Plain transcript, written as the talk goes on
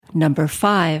Number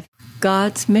 5,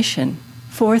 God's Mission,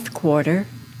 4th quarter,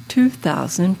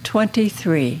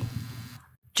 2023.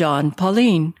 John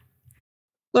Pauline.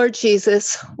 Lord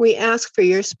Jesus, we ask for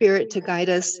your Spirit to guide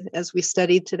us as we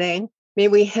study today. May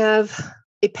we have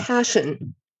a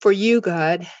passion for you,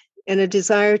 God, and a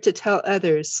desire to tell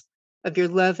others of your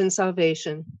love and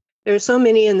salvation. There are so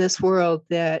many in this world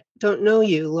that don't know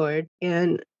you, Lord,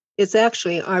 and it's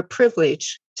actually our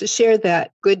privilege to share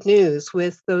that good news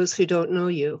with those who don't know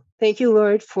you. Thank you,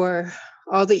 Lord, for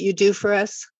all that you do for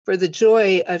us, for the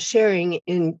joy of sharing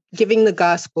and giving the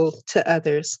gospel to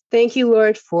others. Thank you,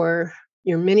 Lord, for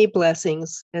your many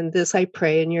blessings, and this I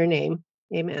pray in your name.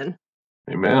 Amen.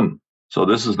 Amen. So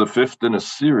this is the 5th in a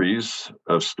series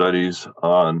of studies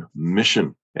on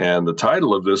mission. And the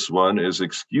title of this one is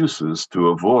Excuses to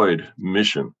Avoid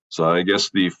Mission. So I guess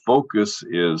the focus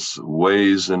is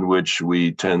ways in which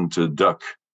we tend to duck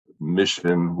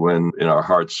mission when in our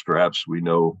hearts perhaps we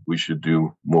know we should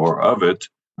do more of it.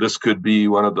 This could be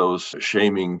one of those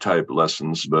shaming type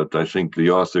lessons, but I think the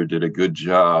author did a good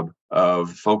job of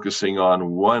focusing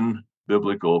on one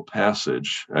biblical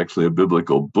passage, actually a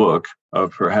biblical book,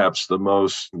 of perhaps the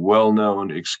most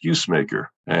well-known excuse maker.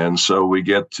 And so we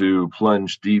get to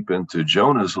plunge deep into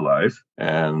Jonah's life,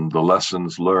 and the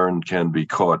lessons learned can be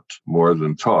caught more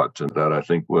than taught. And that, I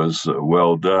think, was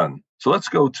well done. So let's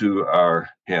go to our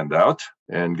handout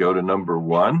and go to number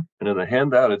 1. And in the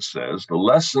handout, it says, the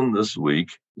lesson this week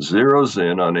zeroes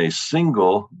in on a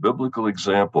single biblical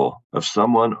example of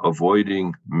someone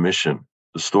avoiding mission,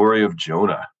 the story of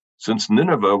Jonah. Since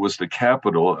Nineveh was the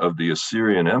capital of the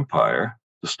Assyrian Empire,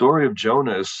 the story of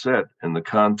Jonah is set in the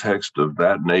context of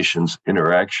that nation's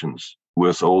interactions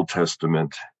with Old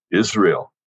Testament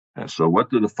Israel. And so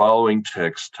what do the following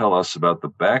texts tell us about the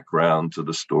background to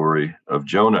the story of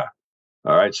Jonah?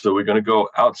 All right, so we're going to go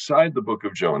outside the book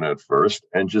of Jonah at first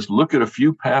and just look at a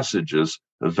few passages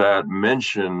that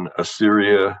mention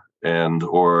Assyria and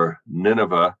or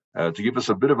Nineveh to give us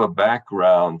a bit of a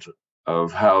background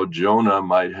of how Jonah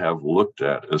might have looked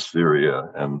at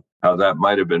Assyria and how that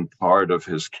might have been part of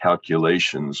his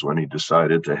calculations when he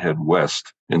decided to head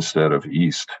west instead of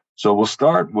east. So we'll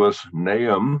start with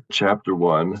Nahum chapter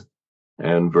 1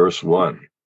 and verse 1.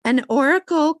 An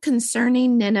oracle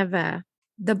concerning Nineveh,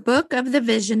 the book of the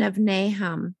vision of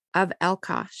Nahum of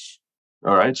Elkosh.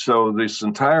 All right, so this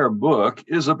entire book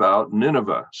is about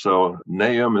Nineveh. So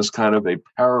Nahum is kind of a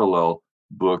parallel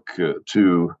book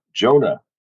to Jonah.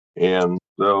 And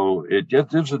so it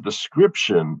gives a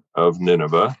description of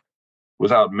Nineveh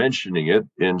without mentioning it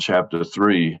in chapter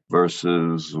 3,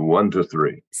 verses 1 to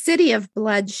 3. City of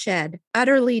bloodshed,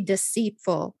 utterly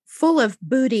deceitful, full of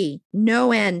booty,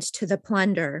 no end to the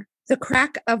plunder. The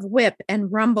crack of whip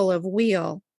and rumble of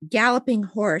wheel, galloping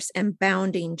horse and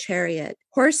bounding chariot,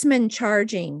 horsemen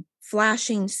charging,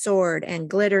 flashing sword and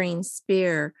glittering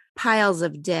spear, piles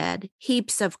of dead,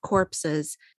 heaps of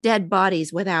corpses, dead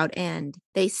bodies without end.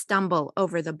 They stumble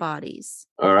over the bodies.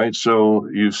 All right, so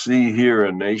you see here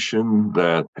a nation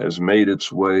that has made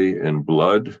its way in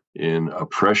blood, in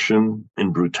oppression,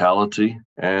 in brutality,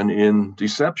 and in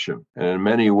deception. And in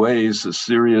many ways,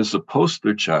 Assyria is a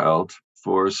poster child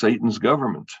for Satan's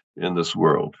government in this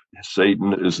world.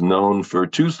 Satan is known for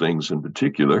two things in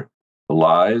particular: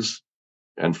 lies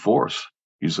and force.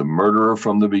 He's a murderer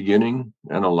from the beginning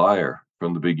and a liar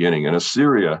from the beginning. And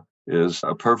Assyria is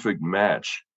a perfect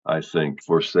match, I think,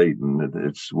 for Satan.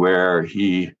 It's where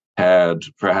he had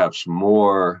perhaps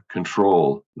more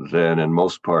control than in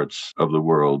most parts of the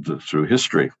world through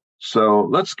history. So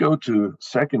let's go to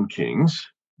 2 Kings.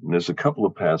 And there's a couple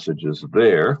of passages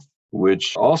there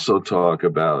which also talk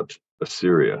about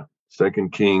Assyria. 2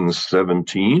 Kings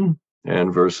 17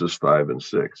 and verses 5 and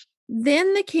 6.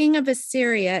 Then the king of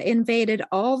Assyria invaded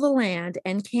all the land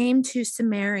and came to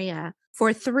Samaria.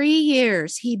 For 3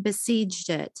 years he besieged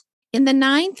it. In the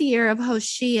 9th year of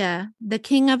Hoshea, the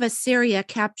king of Assyria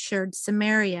captured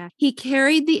Samaria. He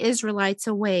carried the Israelites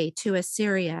away to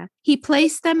Assyria. He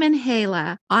placed them in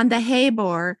Halah, on the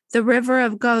Habor, the river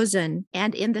of Gozan,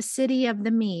 and in the city of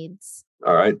the Medes.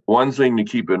 All right. One thing to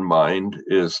keep in mind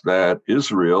is that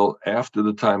Israel, after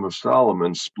the time of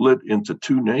Solomon, split into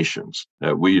two nations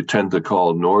that we tend to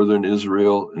call Northern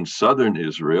Israel and Southern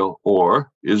Israel,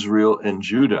 or Israel and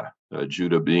Judah,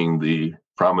 Judah being the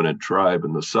prominent tribe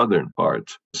in the southern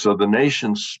part. So the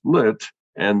nation split,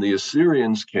 and the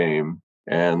Assyrians came,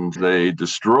 and they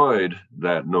destroyed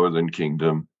that northern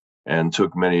kingdom and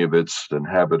took many of its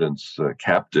inhabitants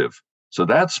captive. So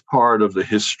that's part of the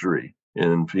history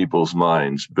in people's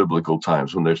minds, biblical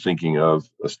times, when they're thinking of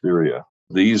Assyria.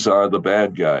 These are the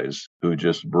bad guys who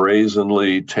just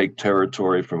brazenly take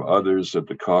territory from others at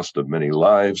the cost of many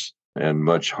lives. and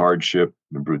much hardship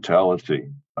and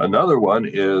brutality. Another one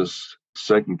is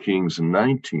 2 Kings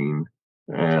 19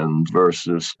 and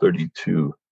verses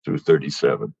 32 through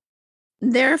 37.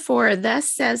 Therefore,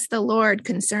 thus says the Lord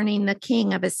concerning the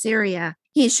king of Assyria,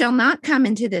 he shall not come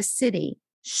into this city,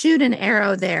 shoot an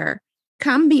arrow there,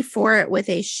 come before it with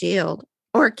a shield,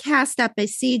 or cast up a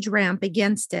siege ramp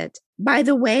against it. By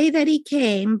the way that he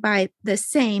came, by the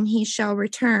same he shall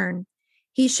return.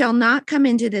 He shall not come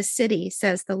into this city,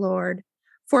 says the Lord.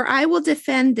 For I will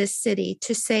defend this city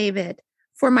to save it,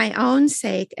 for my own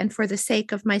sake and for the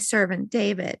sake of my servant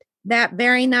David. That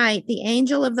very night, the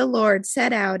angel of the Lord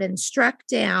set out and struck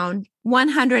down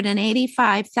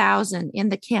 185,000 in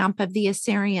the camp of the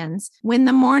Assyrians. When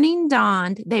the morning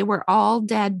dawned, they were all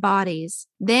dead bodies.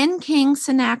 Then King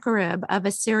Sennacherib of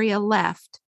Assyria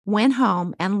left, went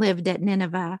home, and lived at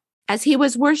Nineveh. As he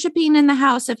was worshiping in the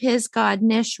house of his god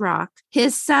Nisroch,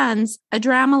 his sons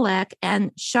Adramelech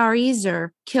and Sharezer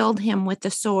killed him with the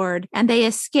sword, and they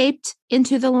escaped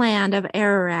into the land of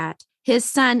Ararat. His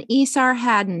son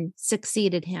Esarhaddon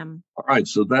succeeded him. All right,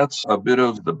 so that's a bit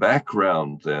of the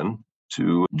background then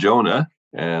to Jonah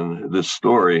and this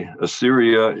story.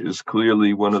 Assyria is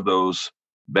clearly one of those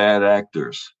bad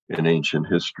actors in ancient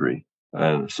history.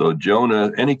 And so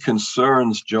Jonah, any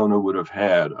concerns Jonah would have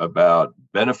had about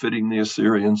benefiting the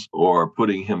Assyrians or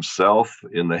putting himself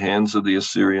in the hands of the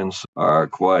Assyrians are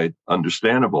quite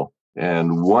understandable.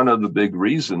 And one of the big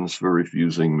reasons for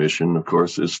refusing mission, of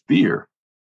course, is fear.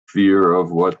 Fear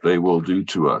of what they will do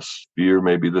to us. Fear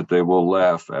maybe that they will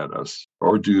laugh at us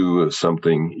or do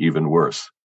something even worse.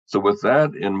 So with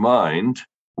that in mind,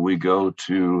 we go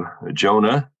to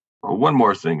Jonah. One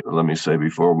more thing, let me say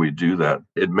before we do that.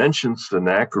 It mentions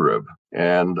Sennacherib,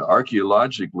 and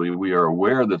archaeologically, we are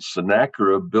aware that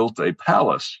Sennacherib built a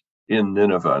palace in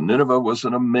Nineveh. Nineveh was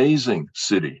an amazing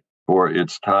city for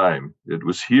its time. It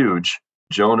was huge.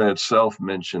 Jonah itself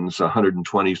mentions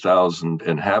 120,000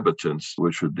 inhabitants,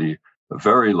 which would be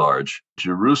very large.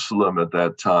 Jerusalem at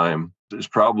that time is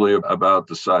probably about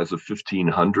the size of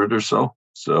 1,500 or so.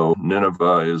 So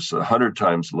Nineveh is 100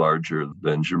 times larger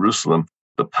than Jerusalem.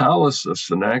 The palace of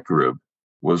Sennacherib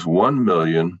was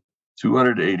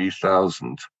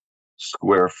 1,280,000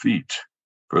 square feet.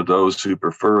 For those who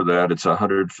prefer that, it's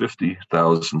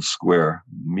 150,000 square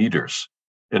meters.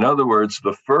 In other words,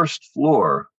 the first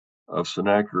floor of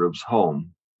Sennacherib's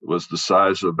home was the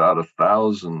size of about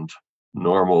 1,000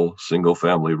 normal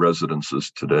single-family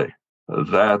residences today.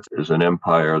 That is an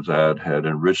empire that had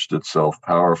enriched itself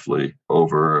powerfully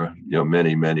over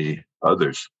many, many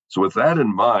others. So with that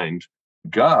in mind,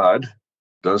 God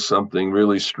does something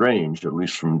really strange, at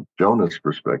least from Jonah's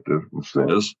perspective, and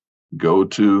says, go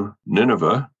to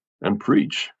Nineveh and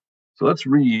preach. So let's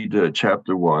read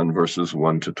chapter 1, verses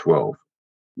 1 to 12.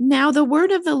 Now the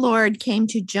word of the Lord came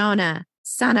to Jonah,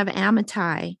 son of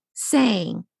Amittai,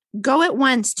 saying, Go at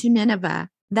once to Nineveh,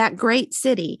 that great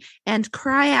city, and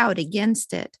cry out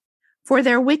against it, for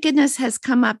their wickedness has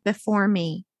come up before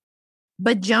me.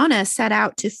 But Jonah set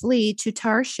out to flee to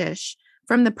Tarshish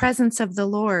from the presence of the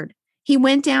Lord. He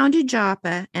went down to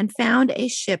Joppa and found a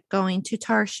ship going to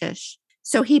Tarshish.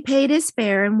 So he paid his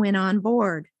fare and went on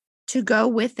board to go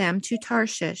with them to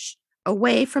Tarshish,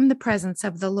 away from the presence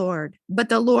of the Lord. But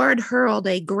the Lord hurled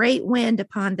a great wind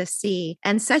upon the sea,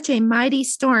 and such a mighty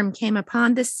storm came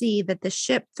upon the sea that the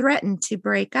ship threatened to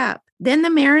break up. Then the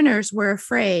mariners were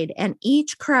afraid, and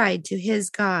each cried to his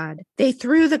God. They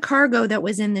threw the cargo that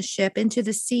was in the ship into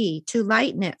the sea to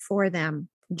lighten it for them.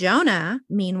 Jonah,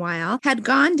 meanwhile, had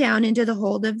gone down into the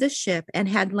hold of the ship and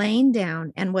had lain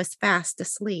down and was fast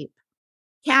asleep.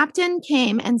 Captain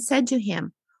came and said to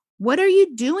him, What are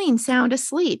you doing sound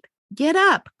asleep? Get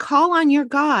up, call on your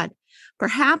God.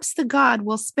 Perhaps the God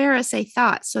will spare us a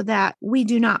thought so that we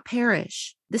do not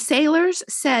perish. The sailors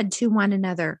said to one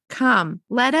another, Come,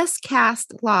 let us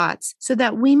cast lots so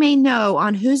that we may know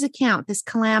on whose account this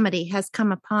calamity has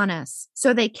come upon us.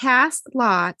 So they cast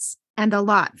lots, and the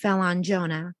lot fell on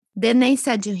Jonah. Then they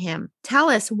said to him, Tell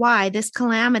us why this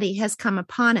calamity has come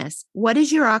upon us. What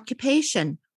is your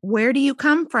occupation? Where do you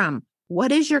come from?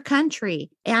 What is your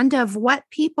country? And of what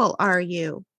people are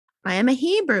you? I am a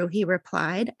Hebrew, he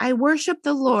replied. I worship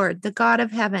the Lord, the God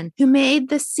of heaven, who made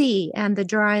the sea and the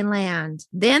dry land.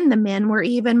 Then the men were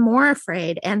even more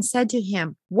afraid and said to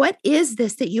him, What is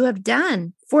this that you have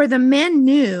done? For the men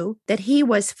knew that he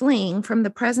was fleeing from the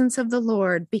presence of the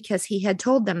Lord because he had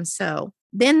told them so.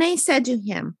 Then they said to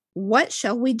him, What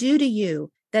shall we do to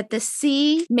you, that the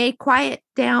sea may quiet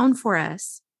down for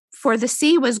us? For the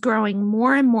sea was growing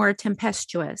more and more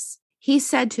tempestuous. He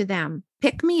said to them,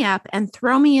 Pick me up and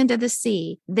throw me into the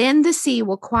sea. Then the sea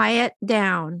will quiet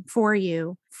down for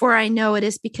you. For I know it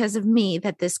is because of me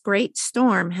that this great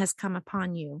storm has come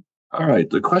upon you. All right.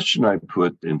 The question I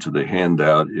put into the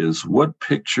handout is, what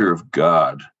picture of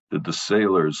God did the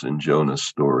sailors in Jonah's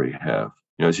story have?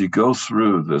 As you go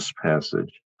through this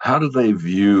passage, how do they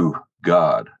view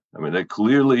God? I mean,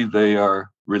 they are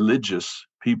religious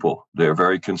people. They're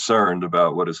very concerned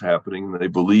about what is happening. They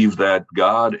believe that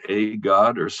a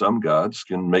God or some gods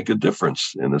can make a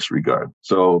difference in this regard.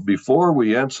 So before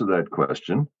we answer that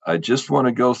question, I just want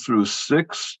to go through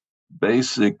 6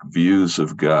 basic views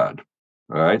of God.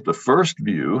 All right. The first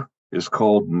view is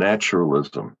called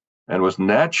naturalism. And with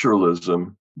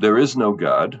naturalism, there is no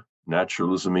God.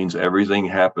 Naturalism means everything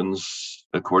happens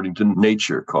according to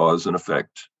nature, cause and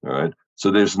effect. All right. So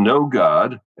there's no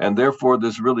God, and therefore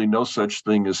there's really no such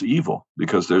thing as evil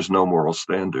because there's no moral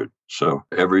standard. So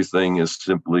everything is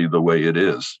simply the way it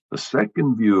is. The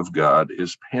second view of God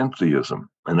is pantheism,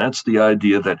 and that's the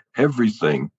idea that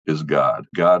everything is God.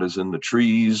 God is in the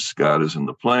trees, God is in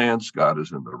the plants, God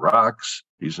is in the rocks,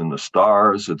 He's in the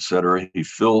stars, etc. He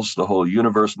fills the whole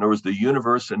universe. In other words, the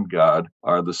universe and God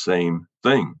are the same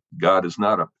thing. God is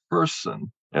not a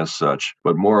person as such,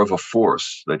 but more of a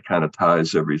force that kind of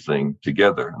ties everything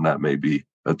together. And that may be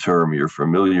a term you're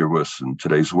familiar with in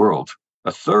today's world.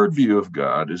 A third view of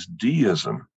God is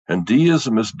deism. And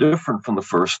deism is different from the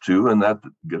first two in that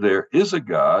there is a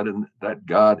God and that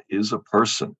God is a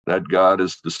person. That God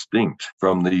is distinct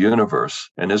from the universe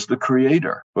and is the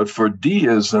creator. But for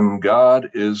deism, God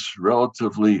is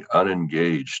relatively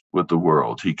unengaged with the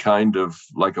world. He kind of,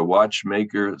 like a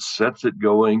watchmaker, sets it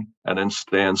going and then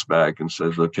stands back and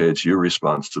says, okay, it's your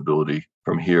responsibility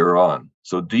from here on.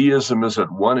 So deism is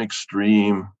at one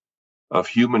extreme of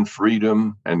human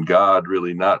freedom and God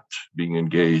really not being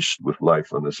engaged with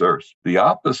life on this earth. The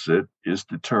opposite is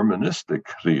deterministic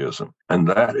theism, and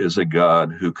that is a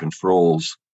God who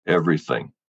controls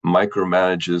everything,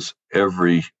 micromanages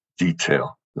every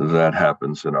detail that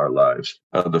happens in our lives.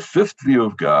 The fifth view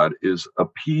of God is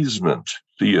appeasement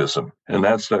theism, and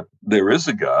that's that there is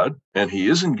a God and He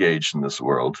is engaged in this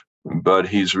world, but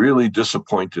He's really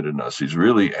disappointed in us. He's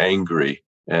really angry.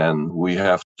 And we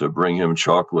have to bring Him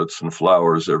chocolates and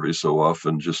flowers every so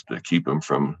often just to keep Him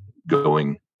from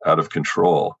going out of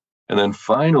control. And then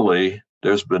finally,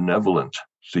 there's benevolent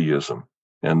theism.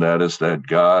 And that is that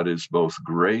God is both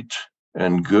great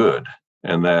and good,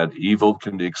 and that evil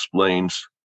can be explained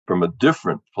from a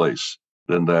different place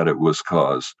than that it was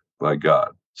caused by God.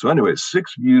 So anyway,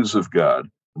 6 views of God.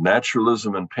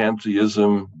 Naturalism and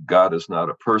pantheism, God is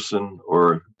not a person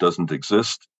or doesn't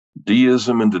exist.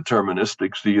 Deism and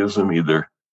deterministic theism, either,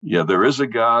 there is a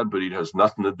God, but He has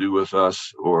nothing to do with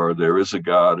us, or there is a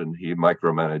God and He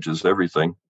micromanages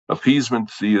everything.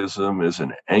 Appeasement theism is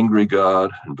an angry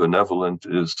God, and benevolent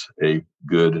is a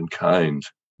good and kind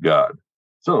God.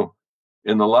 So,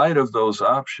 in the light of those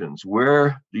options,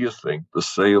 where do you think the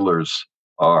sailors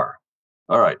are?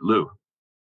 All right, Lou,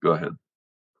 go ahead.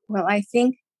 Well, I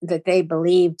think that they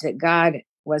believed that God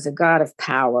was a God of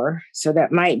power. So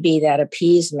that might be that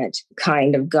appeasement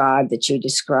kind of God that you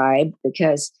described,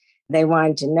 because they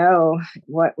wanted to know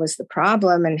what was the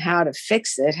problem and how to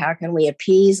fix it. How can we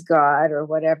appease God or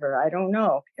whatever? I don't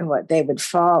know what they would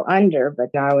fall under, but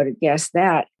I would guess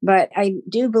that. But I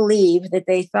do believe that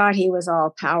they thought He was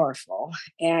all powerful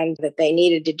and that they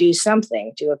needed to do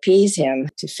something to appease Him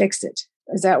to fix it.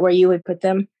 Is that where you would put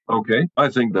them? Okay, I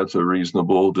think that's a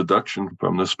reasonable deduction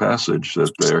from this passage,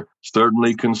 that they're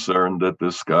certainly concerned that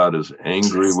this God is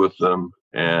angry with them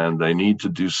and they need to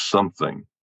do something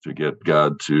to get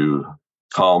God to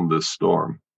calm this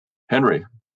storm. Henry?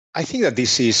 I think that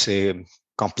this is a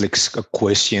complex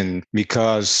question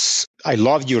because I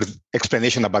love your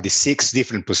explanation about the 6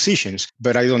 different positions,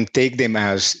 but I don't take them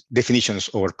as definitions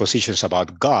or positions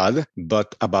about God,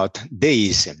 but about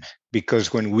deism.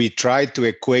 Because when we try to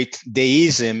equate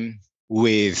deism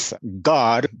with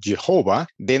God, Jehovah,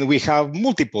 then we have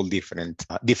multiple different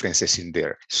differences in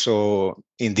there. So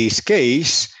in this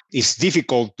case, it's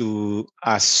difficult to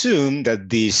assume that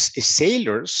these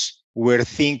sailors were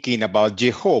thinking about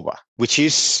Jehovah, which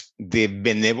is the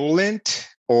benevolent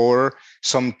or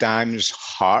sometimes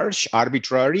harsh,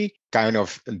 arbitrary kind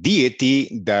of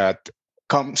deity that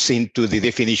comes into the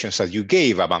definitions that you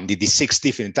gave about the 6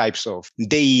 different types of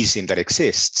deism that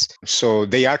exists. So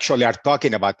they actually are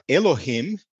talking about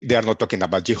Elohim. They are not talking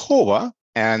about Jehovah.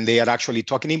 And they are actually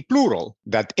talking in plural,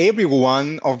 that every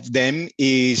one of them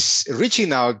is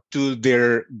reaching out to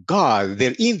their God,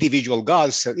 their individual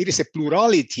gods. So it is a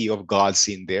plurality of gods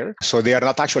in there. So they are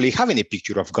not actually having a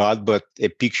picture of God, but a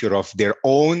picture of their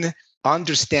own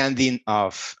understanding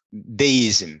of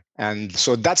deism. And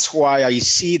so that's why I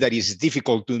see that it's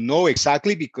difficult to know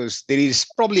exactly, because there is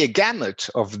probably a gamut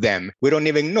of them. We don't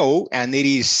even know. And it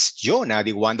is Jonah,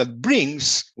 the one that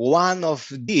brings one of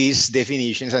these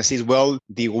definitions and says, well,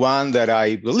 the one that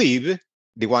I believe,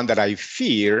 the one that I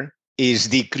fear, is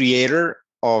the creator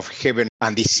of heaven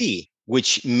and the sea,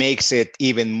 which makes it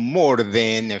even more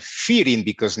than fearing,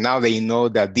 because now they know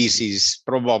that this is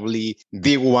probably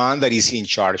the one that is in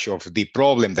charge of the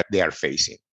problem that they are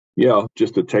facing. Yeah,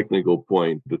 just a technical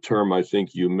point. The term I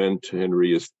think you meant,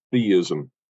 Henry, is theism.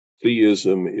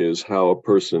 Theism is how a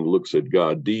person looks at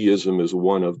God. Deism is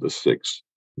one of the six.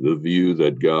 The view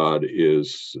that God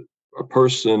is a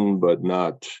person, but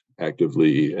not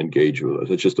actively engaged with us.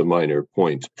 It's just a minor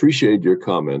point. Appreciate your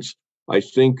comments. I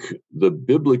think the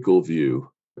biblical view,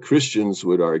 Christians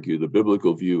would argue the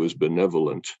biblical view is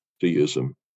benevolent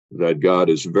theism, that God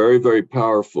is very, very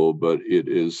powerful, but it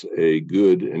is a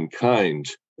good and kind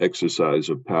exercise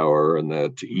of power, and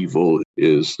that evil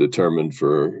is determined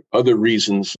for other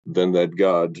reasons than that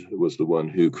God was the one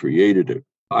who created it.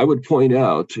 I would point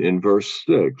out in verse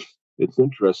 6, it's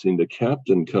interesting, the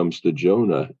captain comes to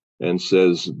Jonah and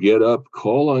says, get up,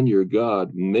 call on your God,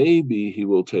 maybe he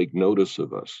will take notice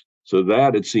of us. So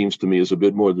that, it seems to me, is a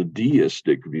bit more the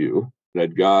deistic view,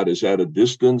 that God is at a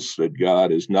distance, that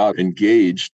God is not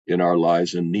engaged in our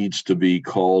lives and needs to be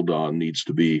called on, needs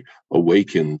to be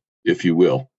awakened, if you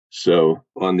will. So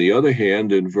on the other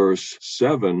hand, in verse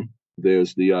 7,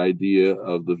 there's the idea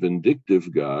of the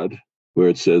vindictive God, where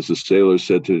it says the sailors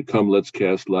said to, come, let's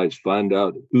cast lights, find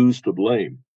out who's to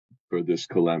blame for this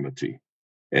calamity.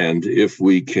 And if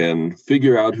we can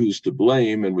figure out who's to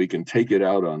blame and we can take it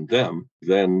out on them,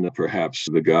 then perhaps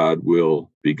the God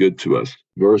will be good to us.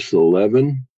 Verse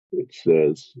 11, it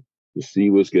says, the sea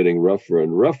was getting rougher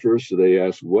and rougher, so they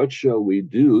asked, what shall we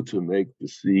do to make the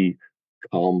sea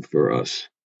calm for us?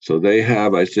 So they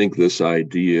have, I think, this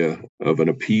idea of an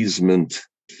appeasement,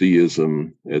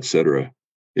 theism, etc.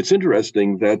 It's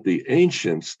interesting that the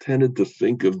ancients tended to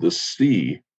think of the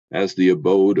sea as the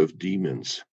abode of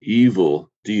demons, evil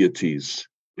deities,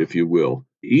 if you will.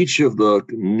 Each of the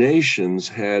nations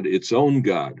had its own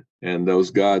god, and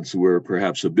those gods were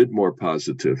perhaps a bit more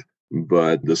positive.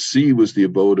 But the sea was the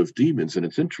abode of demons, and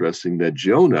it's interesting that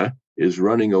Jonah is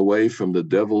running away from the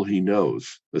devil he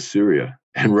knows, Assyria,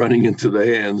 and running into the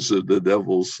hands of the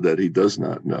devils that he does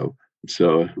not know.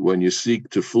 So when you seek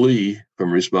to flee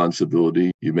from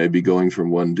responsibility, you may be going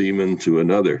from one demon to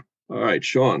another. All right,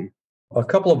 Sean. A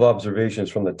couple of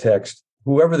observations from the text.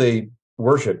 Whoever they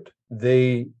worshiped,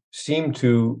 they seem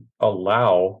to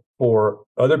allow for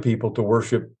other people to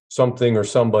worship something or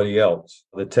somebody else.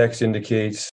 The text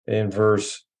indicates in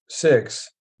verse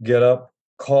 6, get up,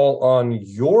 call on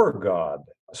your God.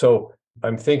 So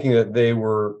I'm thinking that they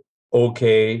were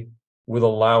okay with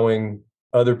allowing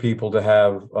other people to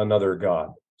have another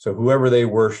God. So whoever they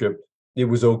worshiped, it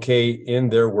was okay in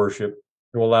their worship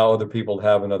to allow other people to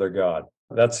have another God.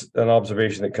 That's an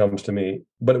observation that comes to me.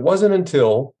 But it wasn't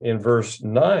until in verse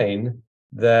 9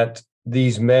 that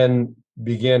these men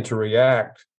began to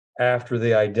react after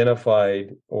they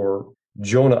identified, or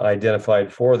Jonah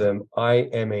identified for them, I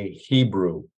am a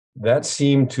Hebrew. That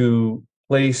seemed to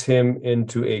place him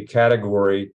into a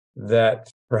category that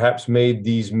perhaps made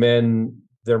these men,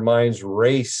 their minds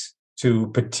race to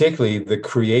particularly the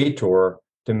creator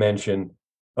dimension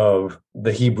of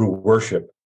the Hebrew worship.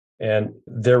 And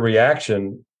their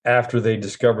reaction after they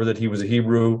discovered that he was a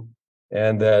Hebrew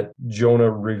and that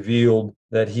Jonah revealed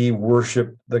that he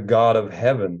worshiped the God of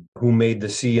heaven who made the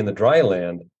sea and the dry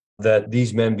land, that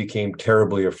these men became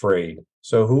terribly afraid.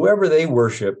 So whoever they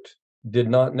worshiped did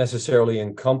not necessarily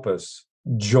encompass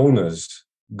Jonah's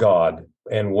God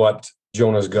and what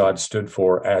Jonah's God stood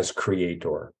for as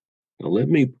creator. Now, let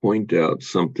me point out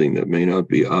something that may not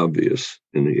be obvious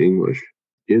in the English.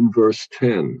 In verse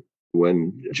 10,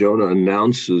 when Jonah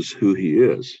announces who he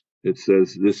is, it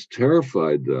says, this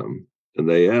terrified them, and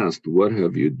they asked, what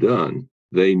have you done?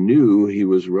 They knew he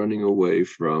was running away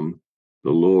from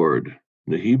the Lord.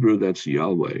 In the Hebrew, that's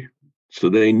Yahweh. So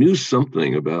they knew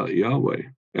something about Yahweh.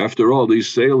 After all,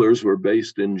 these sailors were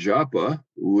based in Joppa,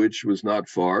 which was not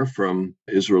far from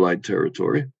Israelite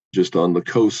territory. Just on the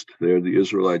coast there, the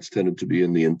Israelites tended to be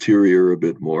in the interior a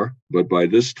bit more. But by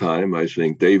this time, I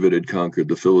think David had conquered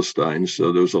the Philistines,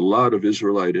 so there was a lot of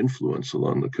Israelite influence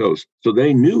along the coast. So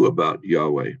they knew about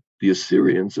Yahweh. The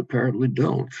Assyrians apparently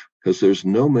don't, because there's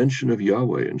no mention of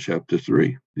Yahweh in chapter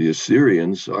 3. The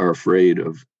Assyrians are afraid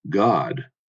of God,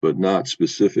 but not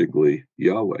specifically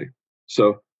Yahweh.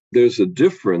 So there's a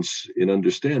difference in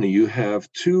understanding. You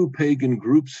have two pagan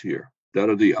groups here. that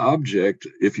are the object,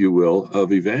 if you will,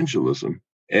 of evangelism.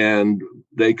 And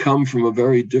they come from a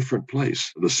very different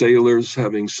place. The sailors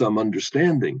having some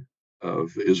understanding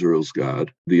of Israel's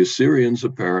God, the Assyrians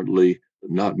apparently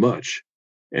not much.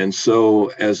 And so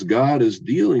as God is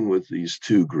dealing with these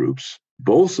two groups,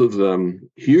 both of them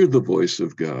hear the voice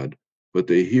of God, but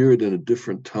they hear it in a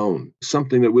different tone,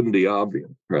 something that wouldn't be obvious,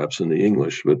 perhaps in the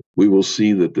English, but we will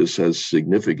see that this has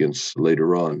significance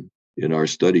later on in our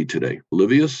study today.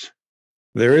 Livius?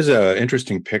 There is an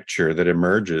interesting picture that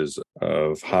emerges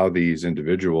of how these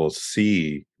individuals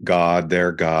see God,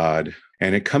 their God,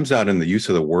 and it comes out in the use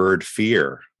of the word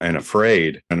fear and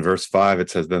afraid. In verse 5, it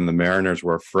says, then the mariners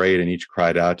were afraid and each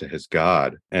cried out to his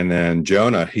God. And then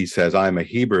Jonah, he says, I'm a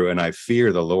Hebrew and I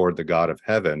fear the Lord, the God of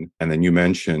heaven. And then you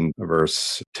mentioned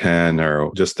verse 10,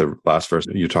 or just the last verse,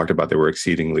 you talked about they were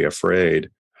exceedingly afraid.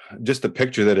 Just the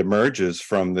picture that emerges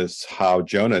from this, how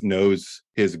Jonah knows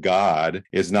his God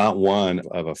is not one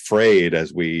of afraid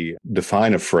as we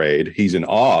define afraid. He's in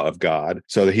awe of God,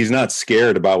 so that he's not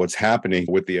scared about what's happening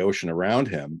with the ocean around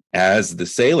him as the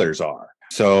sailors are.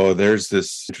 So there's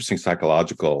this interesting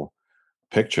psychological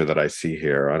picture that I see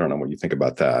here. I don't know what you think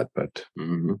about that, but...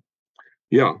 Mm-hmm.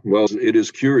 Yeah, well, it is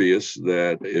curious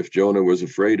that if Jonah was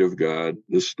afraid of God,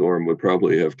 this storm would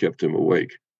probably have kept him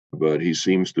awake. But he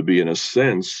seems to be, in a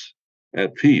sense,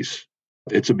 at peace.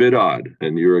 It's a bit odd,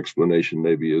 and your explanation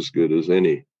may be as good as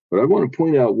any. But I want to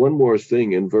point out one more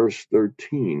thing in verse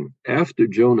 13. After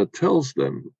Jonah tells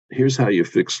them, here's how you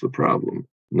fix the problem.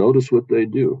 Notice what they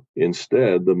do.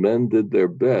 Instead, the men did their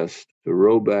best to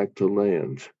row back to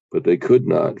land, but they could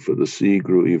not, for the sea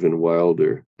grew even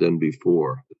wilder than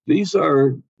before. These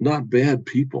are not bad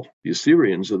people. The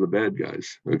Assyrians are the bad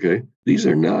guys, okay? These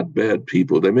are not bad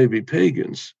people. They may be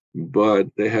pagans, but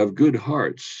they have good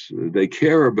hearts. They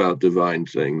care about divine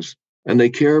things, and they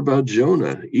care about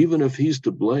Jonah. Even if he's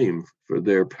to blame for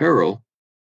their peril,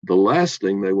 the last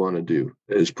thing they want to do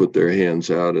is put their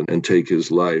hands out and take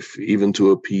his life, even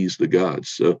to appease the gods.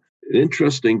 So an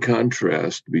interesting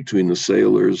contrast between the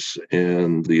sailors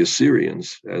and the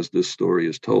Assyrians as this story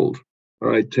is told. All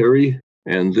right, Terry,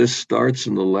 and this starts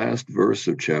in the last verse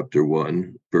of chapter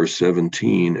 1, verse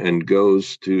 17, and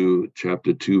goes to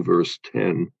chapter 2, verse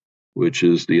 10, which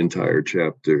is the entire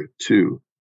chapter 2.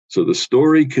 So the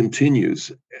story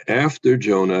continues after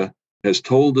Jonah has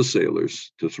told the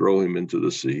sailors to throw him into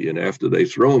the sea, and after they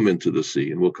throw him into the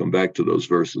sea, and we'll come back to those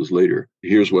verses later,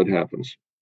 here's what happens.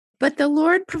 But the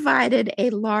Lord provided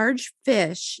a large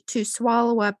fish to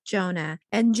swallow up Jonah,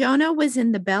 and Jonah was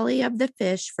in the belly of the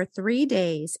fish for 3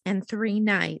 days and 3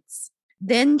 nights.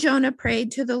 Then Jonah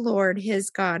prayed to the Lord his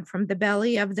God from the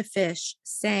belly of the fish,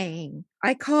 saying,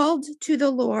 I called to the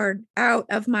Lord out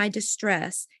of my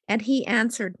distress, and he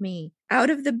answered me. Out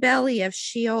of the belly of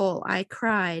Sheol I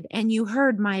cried, and you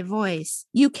heard my voice.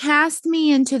 You cast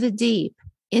me into the deep,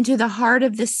 into the heart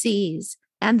of the seas,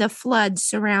 and the flood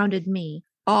surrounded me.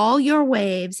 All your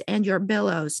waves and your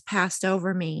billows passed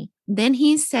over me. Then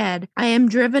he said, I am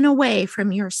driven away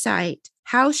from your sight.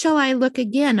 How shall I look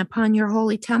again upon your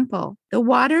holy temple? The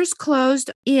waters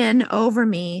closed in over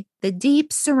me. The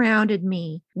deep surrounded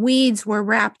me. Weeds were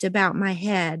wrapped about my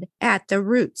head at the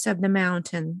roots of the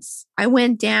mountains. I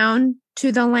went down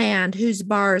to the land whose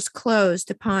bars closed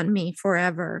upon me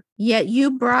forever. Yet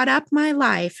you brought up my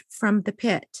life from the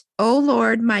pit. O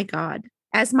Lord, my God.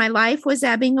 As my life was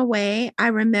ebbing away, I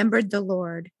remembered the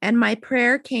Lord, and my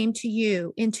prayer came to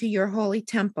you into your holy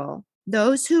temple.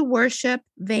 Those who worship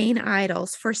vain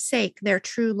idols forsake their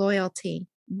true loyalty.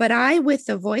 But I, with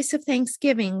the voice of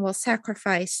thanksgiving, will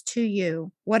sacrifice to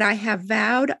you. What I have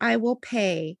vowed, I will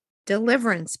pay.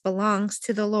 Deliverance belongs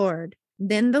to the Lord.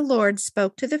 Then the Lord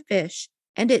spoke to the fish,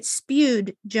 and it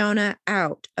spewed Jonah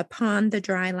out upon the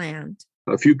dry land.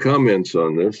 A few comments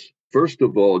on this. First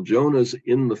of all, Jonah's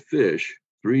in the fish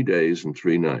 3 days and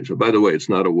 3 nights. Oh, by the way, it's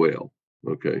not a whale.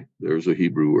 Okay, there's a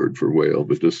Hebrew word for whale,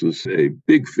 but this is a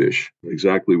big fish.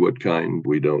 Exactly what kind,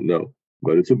 we don't know,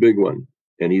 but it's a big one.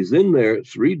 And he's in there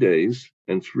 3 days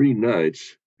and 3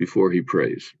 nights before he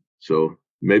prays. So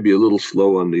maybe a little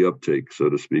slow on the uptake, so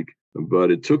to speak,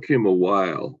 but it took him a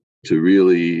while to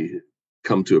really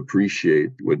come to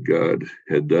appreciate what God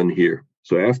had done here.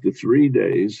 So after 3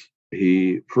 days,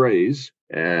 he prays,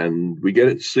 and we get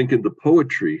it sink into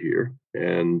poetry here.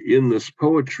 And in this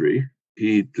poetry,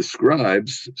 he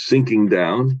describes sinking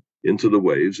down into the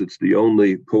waves. It's the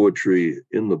only poetry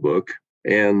in the book.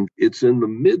 And it's in the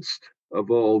midst of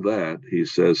all that, he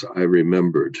says, I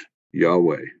remembered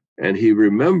Yahweh. And he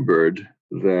remembered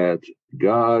that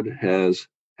God has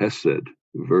Hesed,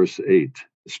 verse 8.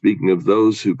 Speaking of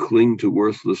those who cling to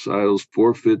worthless idols,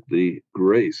 forfeit the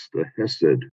grace, the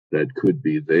Hesed that could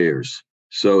be theirs.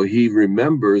 So he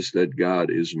remembers that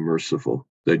God is merciful,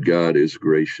 that God is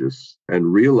gracious,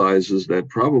 and realizes that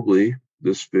probably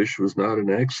this fish was not an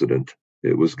accident.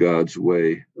 It was God's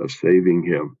way of saving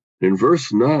him. In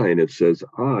verse 9, it says,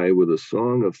 I, with a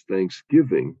song of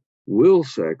thanksgiving, will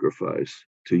sacrifice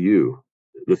to you.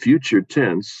 The future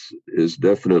tense is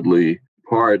definitely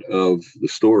part of the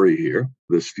story here,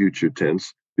 this future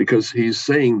tense, because he's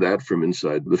saying that from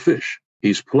inside the fish.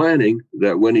 He's planning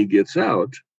that when he gets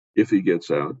out, if he gets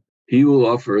out, he will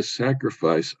offer a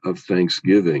sacrifice of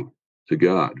thanksgiving to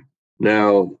God.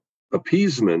 Now,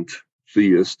 appeasement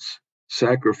theists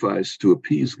sacrifice to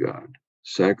appease God,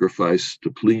 sacrifice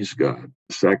to please God,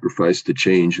 sacrifice to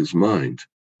change his mind.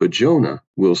 But Jonah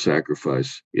will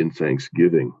sacrifice in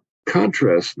thanksgiving.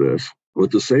 Contrast this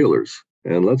with the sailors.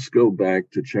 And let's go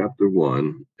back to chapter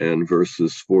 1 and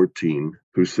verses 14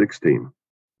 through 16.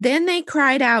 Then they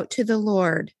cried out to the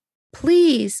Lord,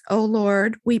 Please, O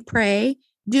Lord, we pray,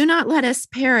 do not let us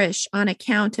perish on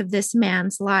account of this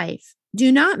man's life.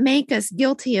 Do not make us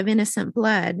guilty of innocent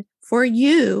blood, for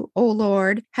you, O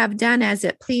Lord, have done as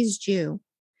it pleased you.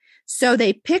 So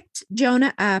they picked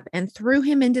Jonah up and threw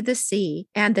him into the sea,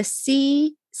 and the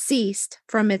sea ceased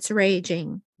from its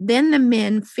raging. Then the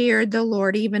men feared the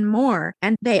Lord even more,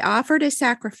 and they offered a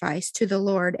sacrifice to the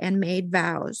Lord and made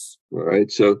vows. All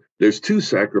right, so there's two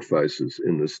sacrifices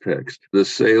in this text. The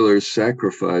sailors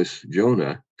sacrifice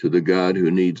Jonah to the God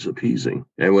who needs appeasing.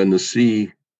 And when the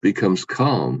sea becomes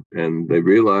calm and they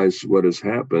realize what has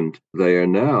happened, they are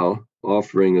now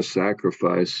offering a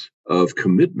sacrifice of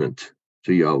commitment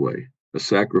to Yahweh, a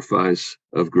sacrifice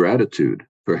of gratitude,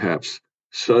 perhaps.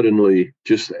 Suddenly,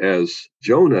 just as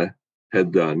Jonah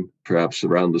had done, perhaps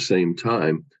around the same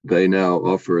time, they now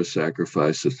offer a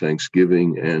sacrifice of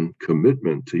thanksgiving and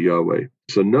commitment to Yahweh.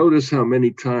 So notice how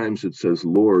many times it says,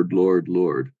 Lord, Lord,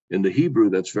 Lord. In the Hebrew,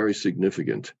 that's very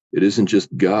significant. It isn't just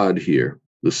God here.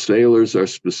 The sailors are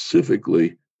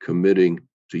specifically committing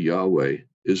to Yahweh,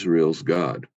 Israel's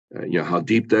God. How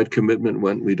deep that commitment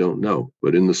went, we don't know.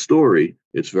 But in the story,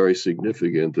 it's very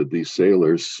significant that these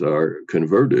sailors are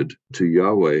converted to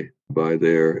Yahweh by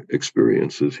their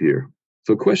experiences here.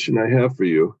 So question I have for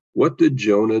you, what did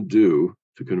Jonah do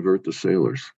to convert the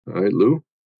sailors? All right, Lou?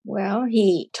 Well,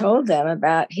 he told them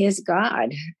about his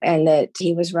God and that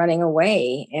he was running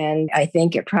away. And I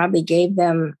think it probably gave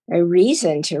them a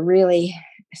reason to really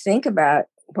think about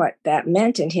what that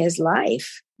meant in his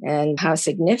life and how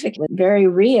significant, very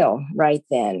real right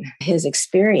then, his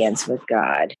experience with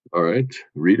God. All right,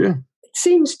 Rita? It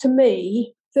seems to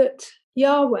me that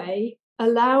Yahweh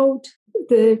allowed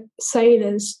the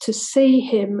sailors to see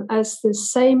him as the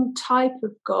same type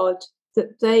of God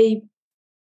that they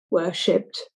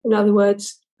worshipped. In other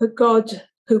words, a God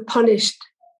who punished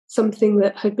something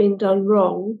that had been done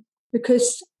wrong,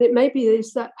 because it maybe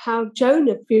is that how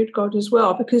Jonah viewed God as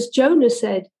well, because Jonah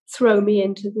said, throw me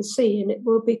into the sea and it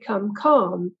will become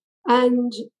calm.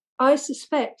 And I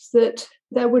suspect that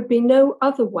there would be no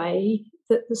other way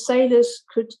that the sailors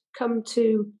could come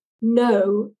to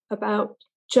know about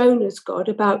Jonah's God,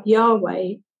 about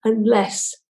Yahweh,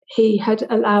 unless he had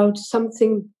allowed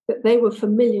something that they were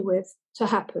familiar with to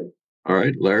happen. All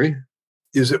right, Larry?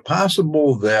 Is it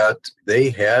possible that they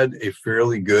had a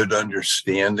fairly good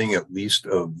understanding, at least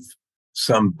of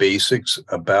some basics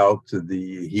about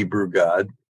the Hebrew God?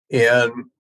 And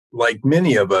like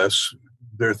many of us,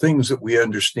 there are things that we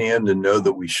understand and know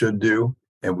that we should do,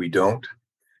 and we don't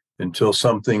until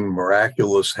something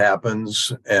miraculous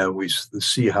happens and we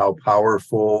see how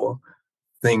powerful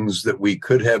things that we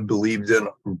could have believed in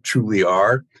truly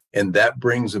are. And that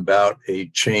brings about a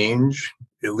change,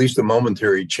 at least a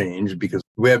momentary change, because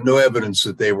we have no evidence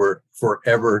that they were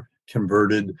forever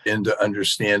converted into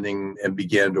understanding and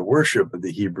began to worship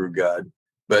the Hebrew God.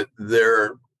 But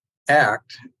their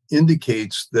act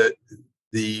indicates that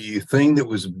the thing that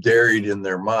was buried in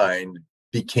their mind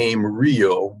became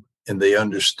real and they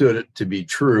understood it to be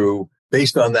true.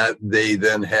 Based on that, they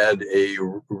then had a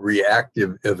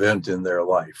reactive event in their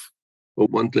life. Well,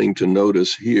 one thing to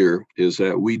notice here is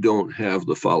that we don't have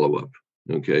the follow-up,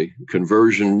 okay?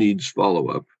 Conversion needs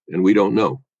follow-up, and we don't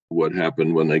know what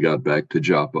happened when they got back to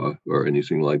Joppa or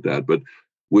anything like that. But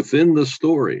within the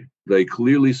story, they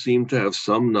clearly seem to have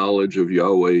some knowledge of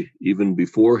Yahweh even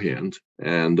beforehand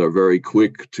and are very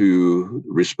quick to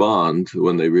respond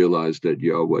when they realize that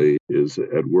Yahweh is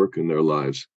at work in their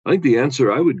lives. I think the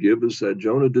answer I would give is that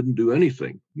Jonah didn't do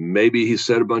anything. Maybe he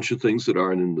said a bunch of things that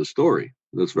aren't in the story.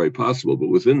 That's very possible. But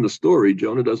within the story,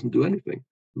 Jonah doesn't do anything.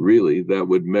 Really, that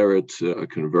would merit a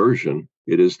conversion.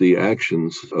 It is the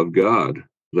actions of God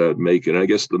that make it. I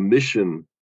guess the mission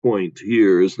point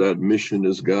here is that mission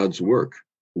is God's work.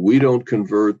 We don't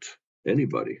convert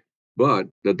anybody, but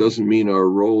that doesn't mean our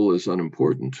role is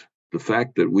unimportant. The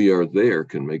fact that we are there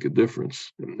can make a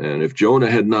difference. And if Jonah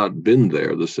had not been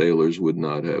there, the sailors would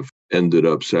not have ended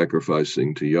up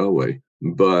sacrificing to Yahweh.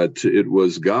 But it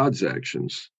was God's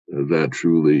actions that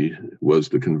truly was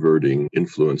the converting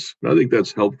influence. And I think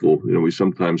that's helpful. We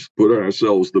sometimes put on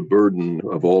ourselves the burden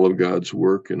of all of God's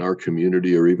work in our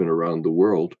community or even around the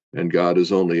world. And God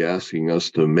is only asking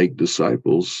us to make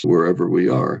disciples wherever we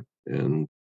are and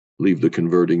leave the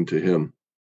converting to Him.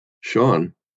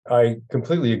 Sean? I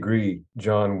completely agree,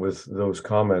 John, with those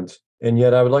comments. And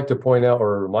yet I would like to point out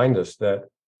or remind us that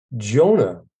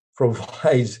Jonah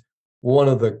provides one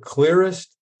of the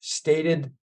clearest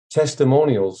stated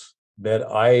testimonials that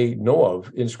I know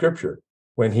of in Scripture.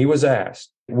 When he was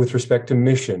asked with respect to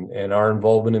mission and our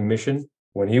involvement in mission,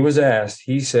 when he was asked,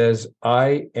 he says,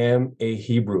 I am a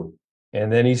Hebrew.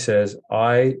 And then he says,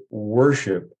 I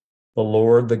worship the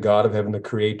Lord, the God of heaven, the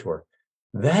Creator.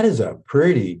 That is a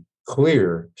pretty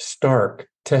clear, stark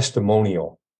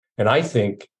testimonial. And I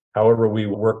think, however we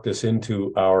work this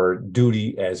into our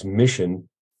duty as mission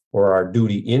or our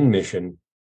duty in mission,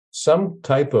 some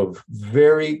type of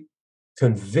very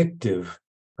convictive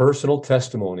personal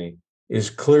testimony is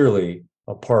clearly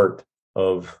a part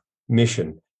of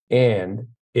mission. And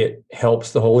it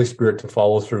helps the Holy Spirit to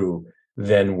follow through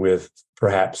then with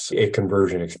perhaps a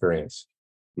conversion experience.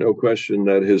 No question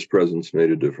that His presence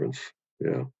made a difference.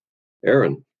 Yeah.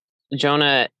 Aaron?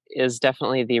 Jonah is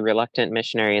definitely the reluctant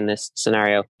missionary in this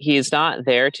scenario. He's not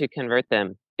there to convert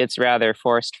them. It's rather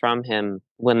forced from him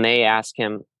when they ask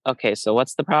him, okay, so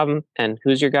what's the problem? And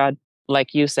who's your God?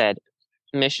 Like you said,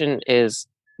 mission is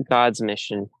God's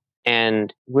mission,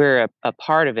 and we're a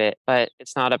part of it, but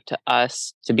it's not up to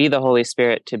us to be the Holy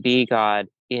Spirit, to be God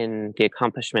in the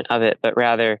accomplishment of it, but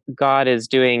rather God is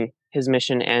doing His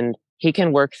mission, and He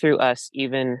can work through us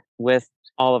even with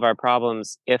all of our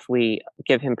problems if we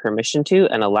give Him permission to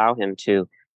and allow Him to.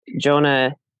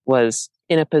 Jonah was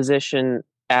in a position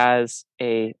as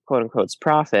a quote-unquote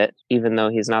prophet, even though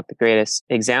he's not the greatest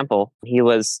example. He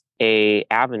was a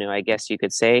avenue, I guess you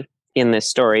could say, in this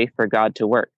story for God to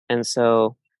work. And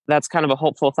so that's kind of a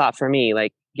hopeful thought for me,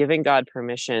 like giving God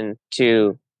permission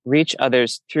to reach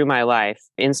others through my life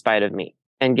in spite of me,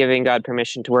 and giving God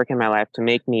permission to work in my life to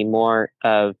make me more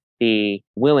of the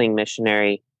willing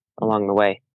missionary along the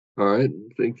way. All right.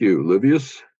 Thank you.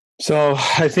 Livius? So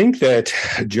I think that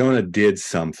Jonah did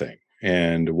something.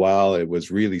 And while it was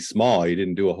really small, he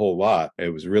didn't do a whole lot. It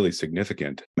was really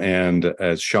significant. And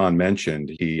as Sean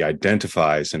mentioned, he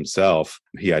identifies himself.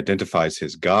 He identifies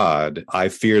his God. I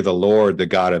fear the Lord, the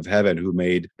God of heaven, who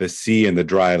made the sea and the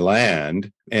dry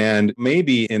land. And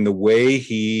maybe in the way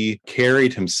he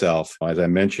carried himself, as I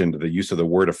mentioned, the use of the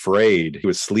word afraid, he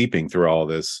was sleeping through all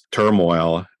this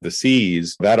turmoil, the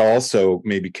seas. That also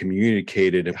maybe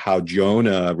communicated how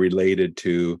Jonah related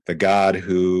to the God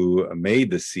who made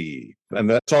the sea. And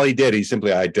that's all he did. He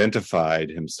simply identified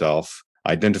himself,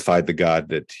 identified the God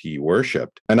that he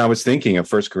worshiped. And I was thinking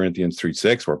of 1 Corinthians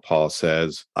 3:6, where Paul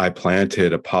says, I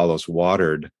planted, Apollos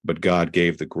watered, but God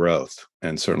gave the growth.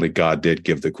 And certainly God did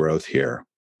give the growth here.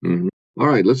 Mm-hmm. All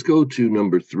right, let's go to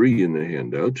number 3 in the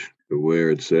handout, where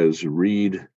it says,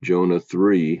 read Jonah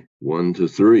 3,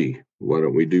 1-3. Why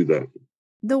don't we do that?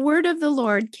 The word of the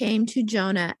Lord came to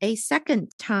Jonah a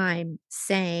second time,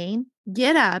 saying,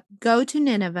 Get up, go to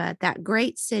Nineveh, that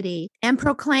great city, and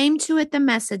proclaim to it the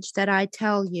message that I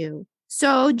tell you.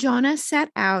 So Jonah set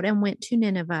out and went to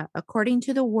Nineveh, according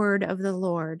to the word of the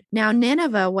Lord. Now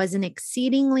Nineveh was an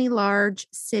exceedingly large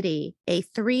city, a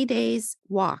 3 days'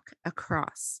 walk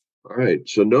across. All right,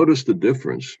 so notice the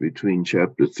difference between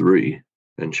chapter 3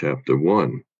 and chapter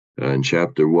 1. In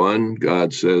chapter 1,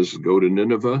 God says, go to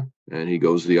Nineveh, and he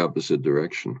goes the opposite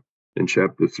direction. In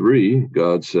chapter 3,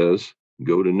 God says,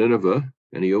 go to Nineveh,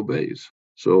 and he obeys.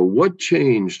 So what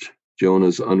changed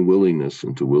Jonah's unwillingness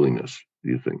into willingness,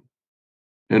 do you think?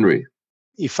 Henry?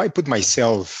 If I put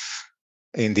myself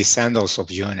in the sandals of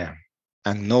Jonah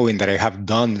and knowing that I have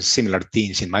done similar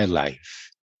things in my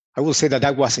life, I will say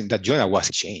that Jonah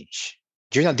wasn't changed.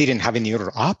 Jonah didn't have any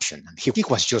other option. He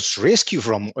was just rescued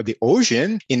from the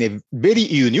ocean in a very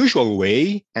unusual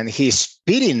way, and he's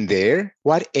spitting there.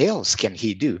 What else can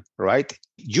he do, right?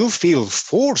 You feel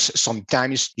forced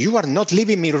sometimes. You are not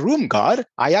leaving me room, God.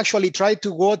 I actually tried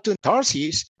to go to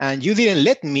Tarsus, and you didn't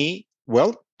let me.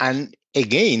 Well, and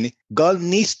again, God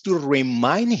needs to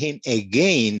remind him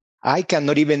again. I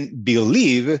cannot even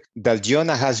believe that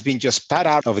Jonah has been just spat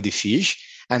out of the fish,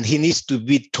 and he needs to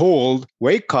be told,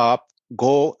 wake up,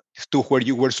 go to where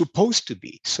you were supposed to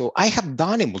be. So I have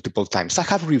done it multiple times. I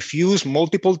have refused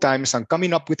multiple times and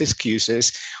coming up with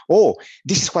excuses. Oh,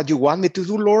 this is what you want me to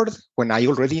do, Lord, when I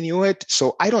already knew it.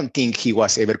 So I don't think he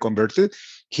was ever converted.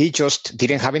 He just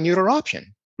didn't have any other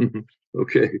option.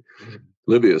 Okay.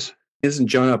 Livius. Isn't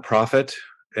Jonah a prophet?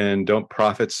 And don't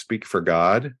prophets speak for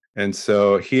God? And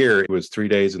so here it was 3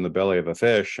 days in the belly of a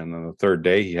fish. And then the third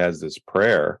day he has this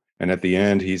prayer. And at the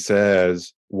end he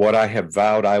says, what I have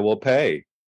vowed, I will pay.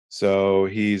 So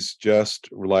he's just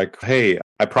like, hey,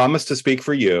 I promised to speak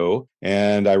for you.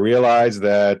 And I realize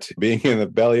that being in the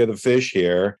belly of the fish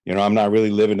here, I'm not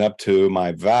really living up to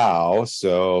my vow.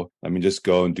 So let me just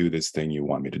go and do this thing you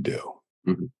want me to do.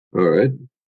 Mm-hmm. All right.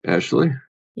 Ashley?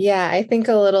 Yeah, I think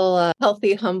a little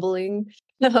healthy humbling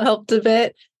helped a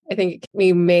bit. I think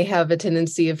we may have a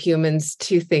tendency of humans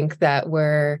to think that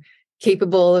we're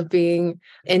capable of being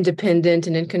independent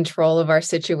and in control of our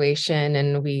situation.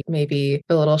 And we maybe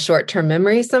a little short-term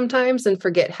memory sometimes and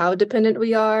forget how dependent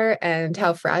we are and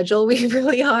how fragile we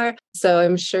really are. So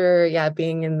I'm sure,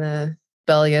 being in the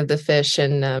belly of the fish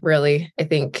and really, I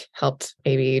think, helped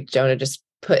maybe Jonah just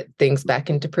put things back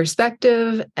into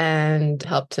perspective and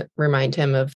helped remind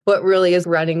him of what really is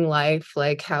running life,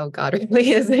 like how God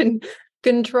really is in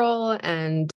control.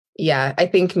 And I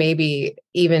think maybe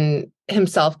even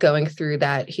himself going through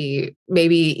that, he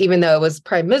maybe, even though it was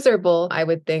probably miserable, I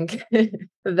would think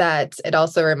that it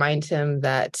also reminds him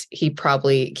that he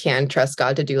probably can trust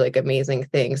God to do like amazing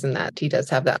things and that he does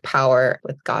have that power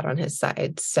with God on his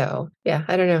side. So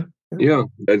I don't know. Yeah,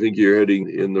 I think you're heading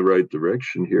in the right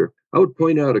direction here. I would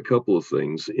point out a couple of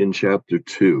things in chapter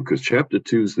 2, because chapter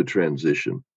 2 is the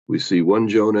transition. We see one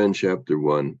Jonah in chapter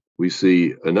 1. We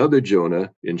see another Jonah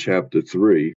in chapter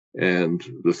 3. And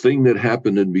the thing that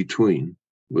happened in between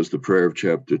was the prayer of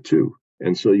chapter 2.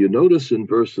 And so you notice in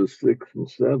verses 6 and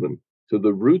 7, to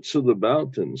the roots of the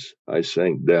mountains I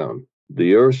sank down.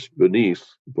 The earth beneath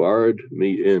barred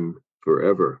me in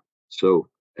forever. So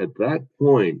at that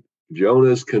point, Jonah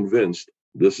is convinced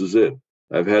this is it.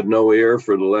 I've had no air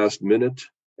for the last minute,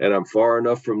 and I'm far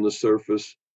enough from the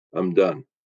surface. I'm done.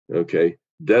 Okay.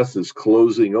 Death is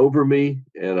closing over me,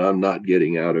 and I'm not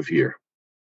getting out of here.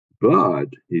 But,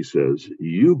 he says,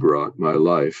 you brought my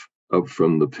life up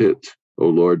from the pit, O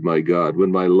Lord my God.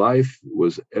 When my life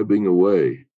was ebbing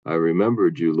away, I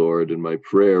remembered you, Lord, and my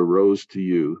prayer rose to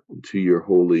you, to your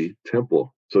holy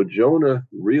temple. So Jonah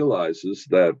realizes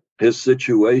that his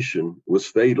situation was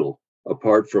fatal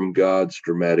apart from God's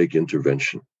dramatic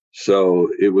intervention. So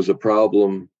it was a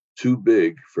problem too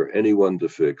big for anyone to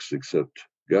fix except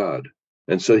God.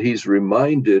 And so he's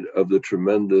reminded of the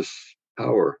tremendous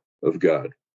power of God.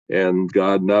 And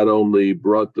God not only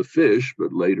brought the fish,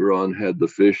 but later on had the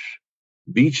fish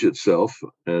beach itself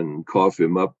and cough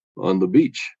him up on the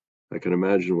beach. I can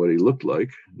imagine what he looked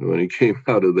like when he came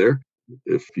out of there.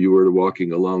 If you were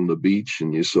walking along the beach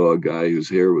and you saw a guy whose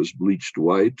hair was bleached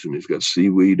white and he's got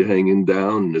seaweed hanging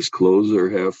down and his clothes are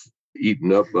half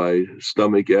eaten up by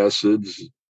stomach acids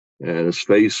and his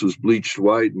face was bleached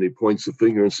white and he points the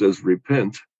finger and says,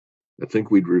 repent, I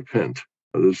think we'd repent.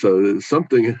 So there's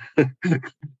something, a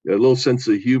little sense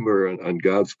of humor on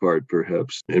God's part,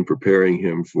 perhaps, in preparing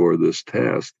him for this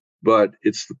task. But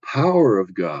it's the power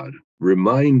of God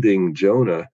reminding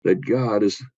Jonah that God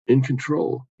is in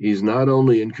control. He's not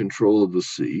only in control of the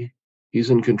sea, he's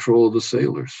in control of the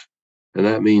sailors. And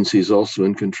that means he's also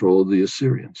in control of the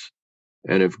Assyrians.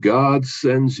 And if God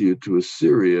sends you to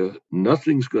Assyria,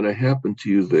 nothing's going to happen to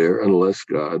you there unless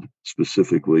God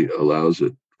specifically allows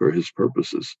it for his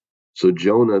purposes. So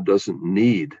Jonah doesn't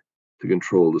need to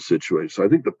control the situation. So I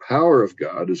think the power of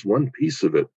God is one piece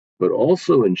of it. But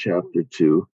also in chapter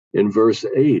 2, in verse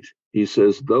 8, he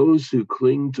says, those who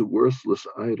cling to worthless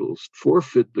idols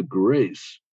forfeit the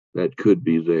grace that could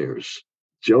be theirs.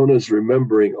 Jonah's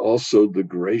remembering also the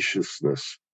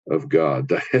graciousness of God,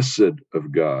 the hesed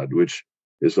of God, which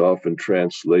is often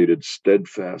translated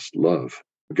steadfast love.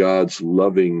 God's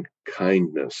loving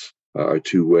kindness are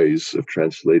two ways of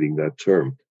translating that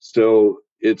term. So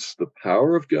it's the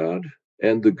power of God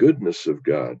and the goodness of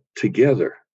God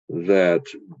together that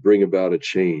bring about a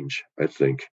change, I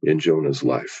think, in Jonah's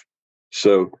life.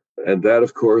 So, and that,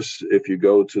 of course, if you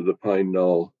go to the Pine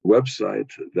Knoll website,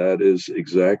 that is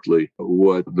exactly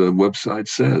what the website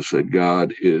says, that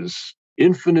God is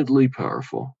infinitely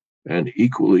powerful and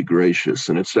equally gracious.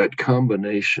 And it's that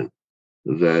combination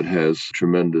that has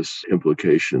tremendous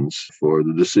implications for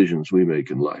the decisions we make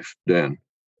in life. Dan?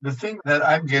 The thing that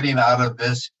I'm getting out of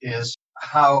this is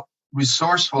how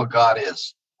resourceful God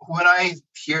is. When I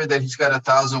hear that he's got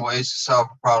 1,000 ways to solve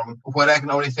a problem, when I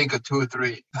can only think of 2 or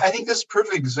 3, I think that's a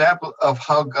perfect example of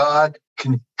how God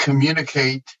can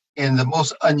communicate in the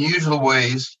most unusual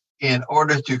ways in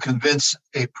order to convince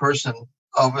a person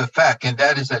of a fact, and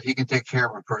that is that he can take care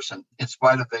of a person in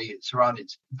spite of the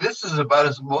surroundings. This is about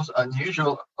as most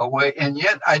unusual a way, and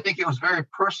yet I think it was very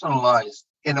personalized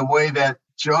in a way that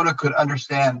Jonah could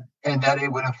understand and that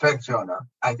it would affect Jonah.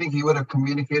 I think he would have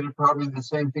communicated probably the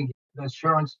same thing, the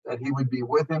assurance that he would be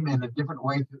with him in a different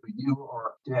way to you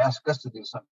or to ask us to do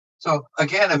something. So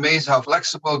again, amazed how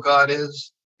flexible God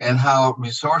is and how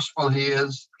resourceful he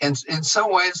is, and in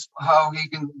some ways, how he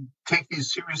can take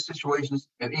these serious situations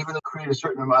and even create a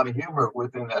certain amount of humor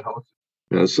within that whole.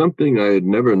 Now, something I had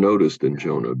never noticed in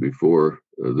Jonah before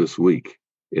this week,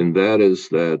 and that is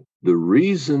that the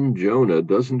reason Jonah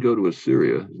doesn't go to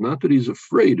Assyria is not that he's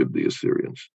afraid of the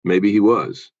Assyrians. Maybe he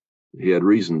was. He had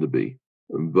reason to be.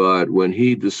 But when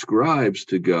he describes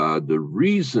to God the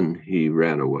reason he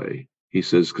ran away, he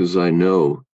says, because I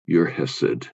know your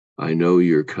hesed. I know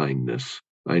your kindness.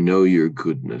 I know your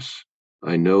goodness.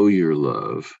 I know your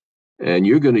love. And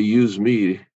you're going to use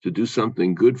me to do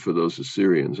something good for those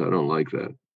Assyrians. I don't like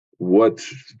that. What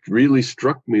really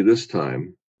struck me this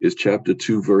time is chapter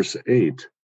 2, verse 8,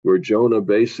 where Jonah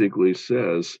basically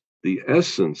says the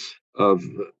essence of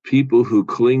people who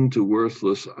cling to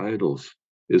worthless idols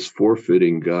is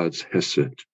forfeiting God's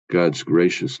hesed, God's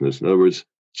graciousness. In other words,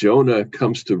 Jonah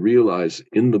comes to realize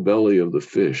in the belly of the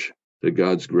fish that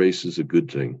God's grace is a good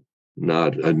thing,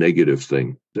 not a negative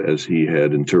thing, as he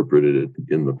had interpreted it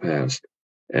in the past.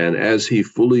 And as he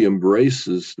fully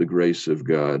embraces the grace of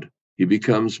God, he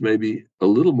becomes maybe a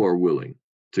little more willing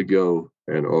to go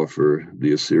and offer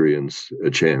the Assyrians a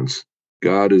chance.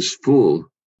 God is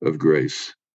full of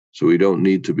grace, so we don't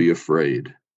need to be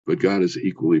afraid, but God is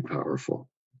equally powerful.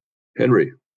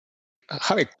 Henry. I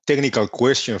have a technical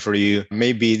question for you.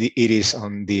 Maybe it is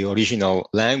on the original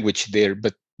language there,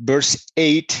 but verse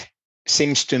 8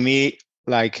 seems to me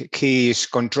like he is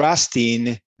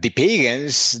contrasting the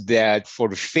pagans that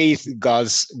for faith,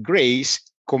 God's grace,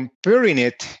 comparing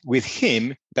it with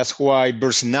him. That's why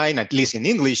verse 9, at least in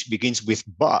English, begins with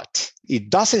but. It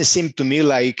doesn't seem to me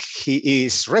like he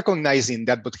is recognizing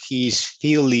that, but he is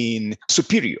feeling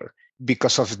superior,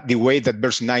 because of the way that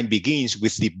verse 9 begins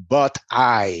with the but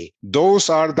I. Those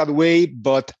are that way,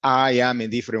 but I am a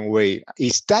different way.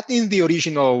 Is that in the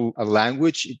original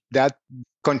language, that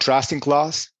contrasting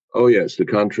clause? Oh, yes, the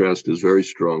contrast is very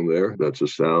strong there. That's a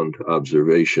sound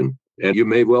observation. And you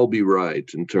may well be right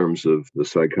in terms of the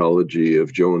psychology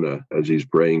of Jonah as he's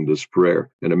praying this prayer.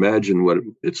 And imagine what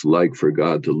it's like for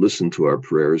God to listen to our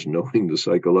prayers, knowing the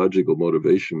psychological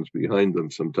motivations behind them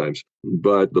sometimes.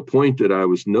 But the point that I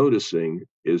was noticing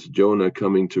is Jonah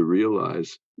coming to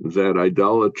realize that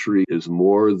idolatry is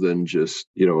more than just,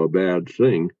 a bad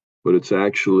thing, but it's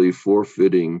actually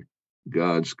forfeiting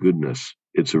God's goodness.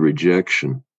 It's a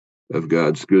rejection of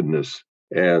God's goodness.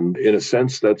 And in a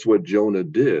sense, that's what Jonah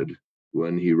did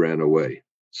when he ran away.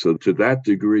 So to that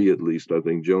degree, at least, I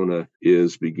think Jonah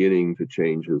is beginning to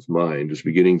change his mind, is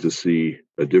beginning to see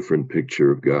a different picture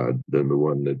of God than the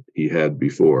one that he had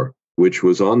before, which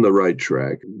was on the right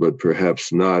track, but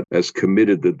perhaps not as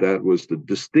committed that was the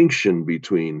distinction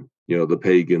between, the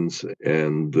pagans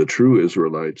and the true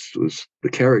Israelites, was the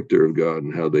character of God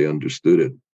and how they understood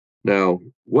it. Now,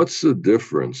 what's the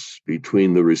difference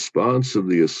between the response of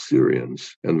the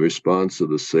Assyrians and the response of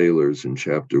the sailors in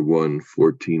chapter 1,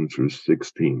 14 through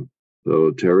 16?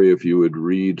 So, Terry, if you would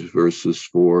read verses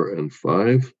 4 and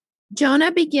 5.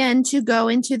 Jonah began to go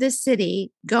into the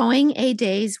city, going a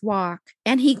day's walk,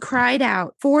 and he cried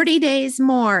out, 40 days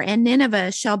more, and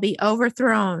Nineveh shall be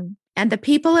overthrown. And the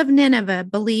people of Nineveh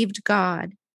believed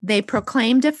God. They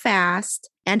proclaimed a fast,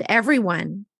 and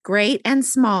everyone, great and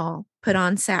small, put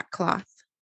on sackcloth.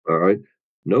 All right.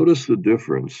 Notice the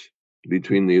difference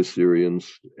between the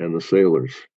Assyrians and the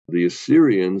sailors. The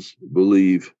Assyrians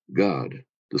believe God.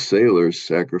 The sailors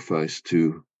sacrifice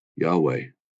to Yahweh.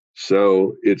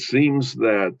 So it seems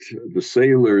that the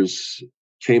sailors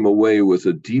came away with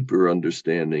a deeper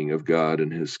understanding of God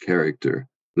and his character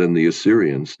than the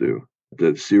Assyrians do.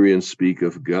 The Assyrians speak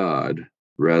of God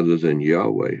rather than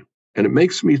Yahweh. And it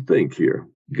makes me think here,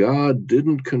 God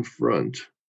didn't confront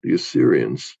the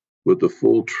Assyrians with the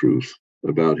full truth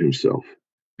about himself.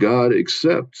 God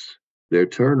accepts their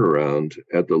turnaround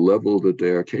at the level that they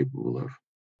are capable of.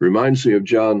 Reminds me of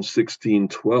John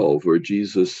 16:12, where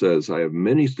Jesus says, I have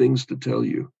many things to tell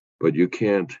you, but you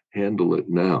can't handle it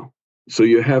now. So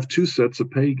you have two sets of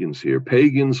pagans here,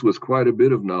 pagans with quite a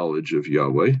bit of knowledge of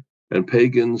Yahweh, and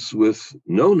pagans with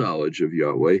no knowledge of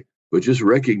Yahweh, but just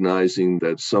recognizing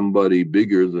that somebody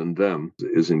bigger than them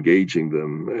is engaging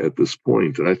them at this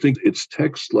point. And I think it's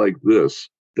texts like this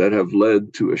that have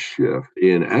led to a shift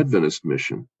in Adventist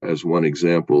mission as one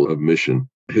example of mission.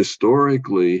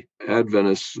 Historically,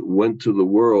 Adventists went to the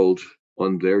world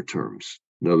on their terms.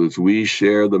 In other words, we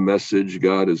share the message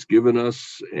God has given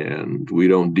us, and we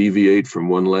don't deviate from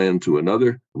one land to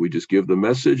another. We just give the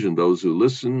message, and those who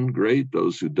listen, great.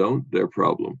 Those who don't, their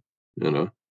problem, And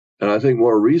I think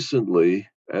more recently,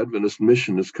 Adventist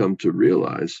mission has come to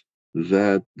realize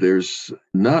that there's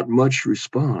not much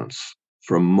response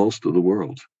from most of the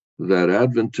world, that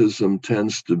Adventism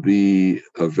tends to be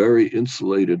a very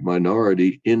insulated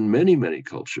minority in many, many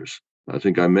cultures. I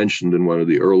think I mentioned in one of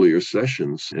the earlier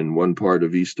sessions in one part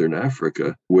of Eastern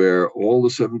Africa, where all the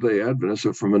Seventh-day Adventists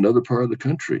are from another part of the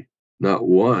country. Not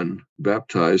one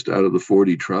baptized out of the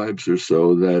 40 tribes or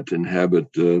so that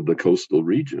inhabit the coastal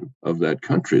region of that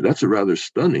country. That's a rather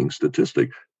stunning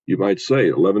statistic. You might say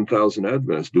 11,000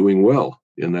 Adventists doing well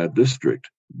in that district,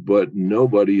 but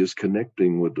nobody is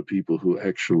connecting with the people who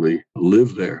actually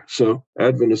live there. So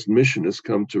Adventist mission has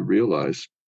come to realize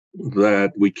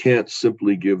that we can't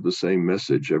simply give the same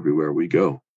message everywhere we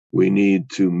go. We need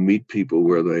to meet people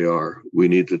where they are. We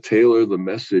need to tailor the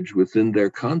message within their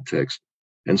context.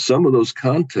 And some of those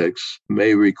contexts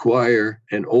may require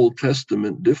an Old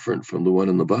Testament different from the one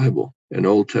in the Bible. An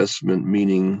Old Testament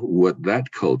meaning what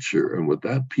that culture and what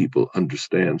that people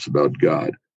understands about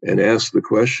God. And ask the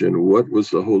question, what was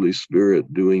the Holy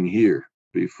Spirit doing here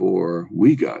before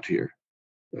we got here?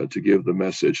 To give the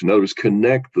message. In other words,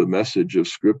 connect the message of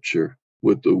Scripture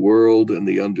with the world and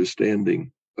the understanding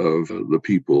of the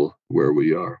people where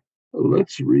we are.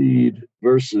 Let's read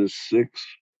verses 6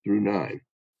 through 9.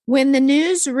 When the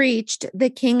news reached the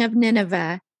king of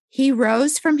Nineveh, he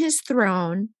rose from his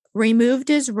throne, removed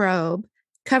his robe,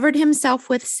 covered himself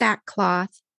with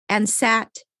sackcloth, and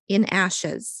sat in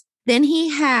ashes. Then he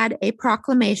had a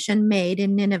proclamation made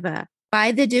in Nineveh.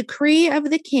 By the decree of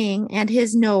the king and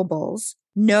his nobles,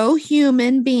 no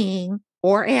human being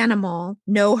or animal,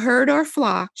 no herd or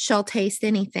flock shall taste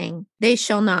anything. They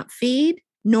shall not feed,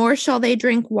 nor shall they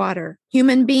drink water.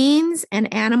 Human beings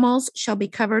and animals shall be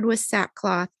covered with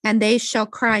sackcloth, and they shall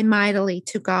cry mightily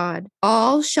to God.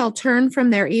 All shall turn from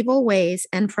their evil ways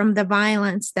and from the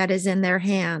violence that is in their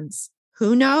hands.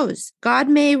 Who knows? God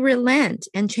may relent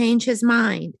and change his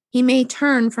mind. He may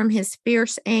turn from his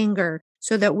fierce anger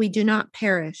so that we do not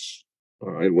perish. All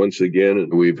right, once again,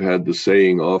 we've had the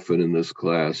saying often in this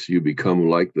class, you become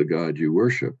like the God you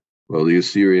worship. Well, the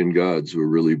Assyrian gods were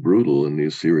really brutal, and the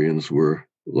Assyrians were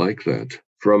like that.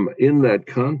 From in that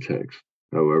context,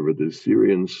 however, the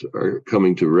Assyrians are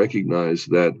coming to recognize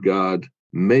that God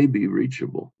may be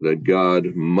reachable, that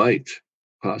God might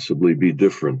possibly be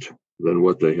different than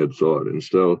what they had thought. And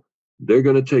so they're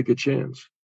going to take a chance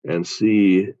and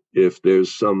see if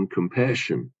there's some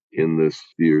compassion in this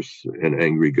fierce and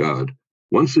angry God.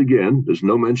 Once again, there's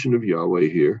no mention of Yahweh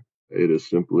here. It is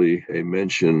simply a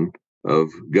mention of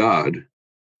God.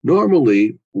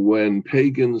 Normally, when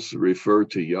pagans refer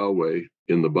to Yahweh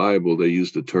in the Bible, they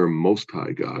use the term Most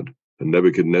High God. And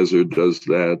Nebuchadnezzar does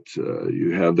that.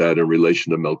 You have that in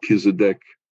relation to Melchizedek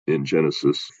in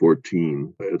Genesis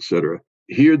 14, etc.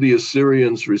 Here, the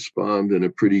Assyrians respond in a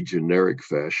pretty generic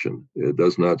fashion. It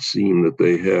does not seem that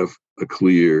they have a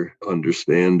clear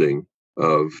understanding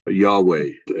of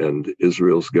Yahweh and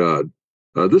Israel's God.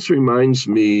 This reminds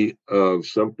me of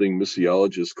something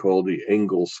missiologists call the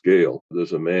Engel scale.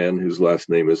 There's a man whose last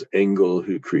name is Engel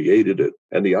who created it.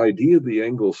 And the idea of the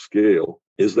Engel scale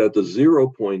is that the 0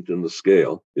 point in the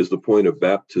scale is the point of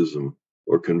baptism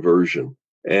or conversion.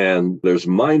 And there's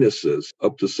minuses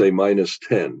up to, say, minus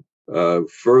 10,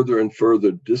 further and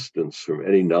further distance from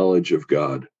any knowledge of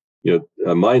God.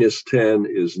 Minus 10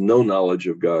 is no knowledge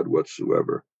of God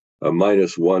whatsoever.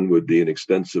 Minus 1 would be an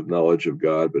extensive knowledge of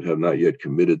God, but have not yet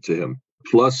committed to him.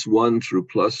 Plus 1 through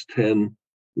plus 10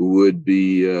 would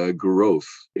be growth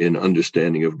in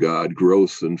understanding of God,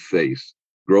 growth in faith,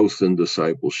 growth in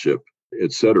discipleship,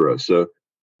 etc. So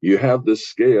you have this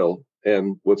scale,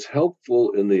 and what's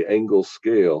helpful in the Engel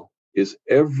scale is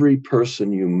every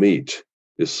person you meet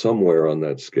is somewhere on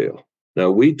that scale.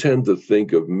 Now, we tend to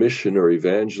think of mission or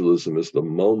evangelism as the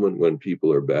moment when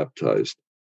people are baptized,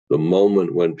 the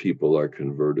moment when people are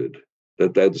converted,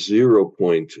 that 0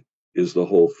 point is the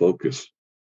whole focus.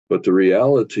 But the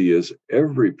reality is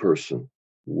every person,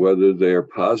 whether they're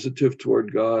positive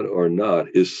toward God or not,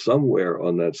 is somewhere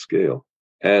on that scale.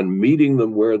 And meeting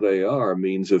them where they are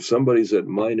means if somebody's at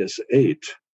minus 8,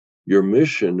 your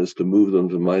mission is to move them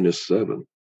to minus 7,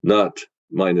 not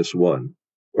minus 1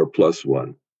 or plus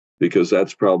 1, because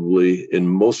that's probably in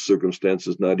most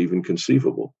circumstances not even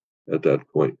conceivable at that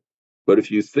point. But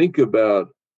if you think about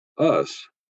us,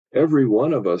 every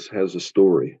one of us has a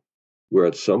story. where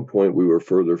at some point we were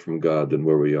further from God than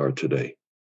where we are today.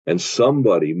 And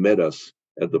somebody met us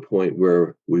at the point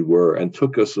where we were and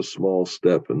took us a small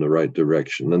step in the right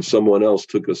direction. And someone else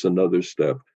took us another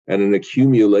step. And an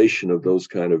accumulation of those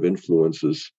kind of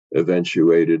influences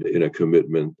eventuated in a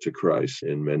commitment to Christ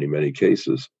in many, many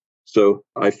cases. So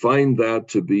I find that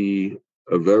to be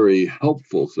a very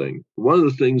helpful thing. One of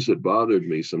the things that bothered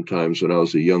me sometimes when I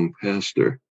was a young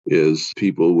pastor is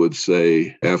people would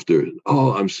say after,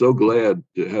 "Oh, I'm so glad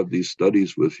to have these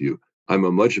studies with you. I'm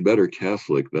a much better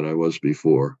Catholic than I was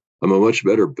before. I'm a much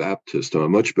better Baptist. I'm a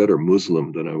much better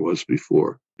Muslim than I was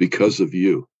before because of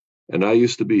you." And I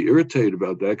used to be irritated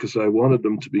about that because I wanted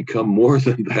them to become more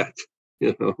than that,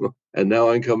 you know. And now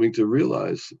I'm coming to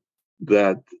realize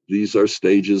that these are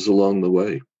stages along the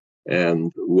way.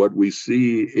 And what we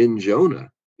see in Jonah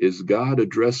is God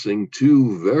addressing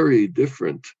two very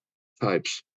different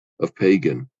types of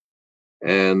pagan.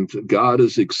 And God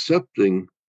is accepting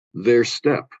their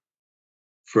step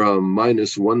from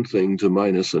minus one thing to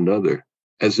minus another,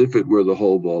 as if it were the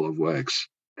whole ball of wax.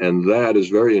 And that is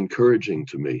very encouraging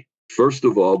to me. First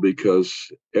of all, because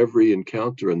every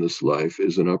encounter in this life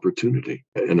is an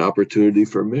opportunity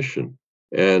for mission.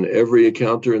 And every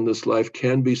encounter in this life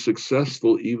can be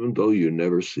successful even though you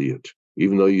never see it,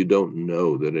 even though you don't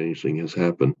know that anything has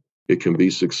happened. It can be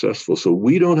successful. So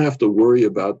we don't have to worry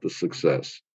about the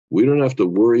success. We don't have to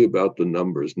worry about the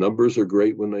numbers. Numbers are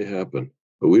great when they happen,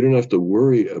 but we don't have to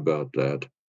worry about that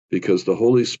because the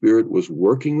Holy Spirit was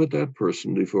working with that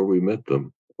person before we met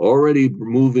them, already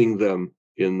moving them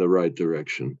in the right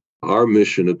direction. Our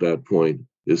mission at that point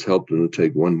is help them to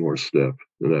take one more step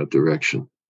in that direction.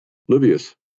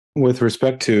 Livius. With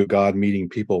respect to God meeting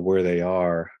people where they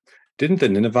are, didn't the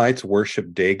Ninevites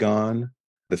worship Dagon,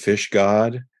 the fish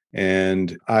god?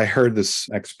 And I heard this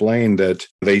explained that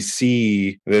they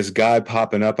see this guy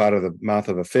popping up out of the mouth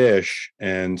of a fish,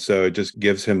 and so it just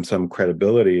gives him some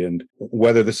credibility. And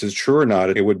whether this is true or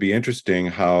not, it would be interesting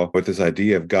how, with this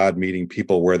idea of God meeting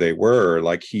people where they were,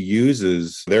 like he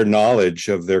uses their knowledge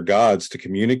of their gods to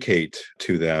communicate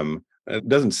to them. It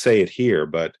doesn't say it here,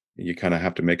 but you kind of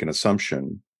have to make an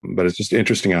assumption. But it's just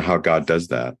interesting how God does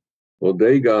that. Well,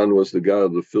 Dagon was the god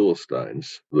of the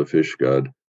Philistines, the fish god.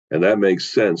 And that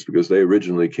makes sense because they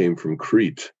originally came from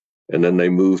Crete and then they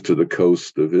moved to the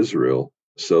coast of Israel.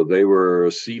 So they were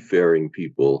a seafaring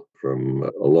people from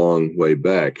a long way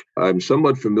back. I'm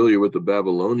somewhat familiar with the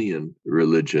Babylonian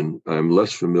religion. I'm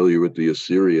less familiar with the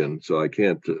Assyrian, so I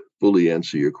can't fully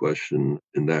answer your question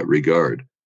in that regard.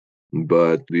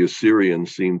 But the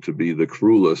Assyrians seem to be the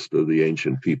cruelest of the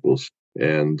ancient peoples.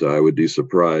 And I would be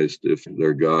surprised if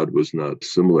their god was not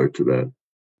similar to that.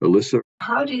 Alyssa?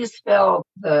 How do you spell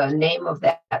the name of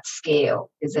that scale?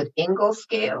 Is it Engel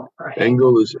scale? Or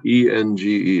Engel is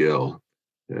Engel.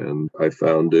 And I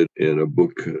found it in a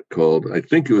book called, I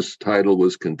think title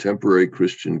was Contemporary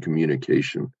Christian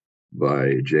Communication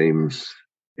by James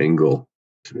Engel.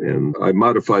 And I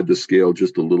modified the scale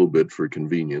just a little bit for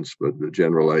convenience, but the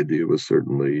general idea was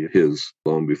certainly his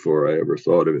long before I ever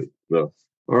thought of it. Well,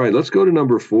 all right, let's go to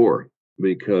number 4,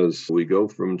 because we go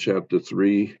from chapter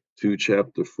 3 to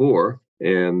chapter 4.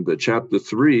 And chapter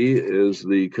 3 is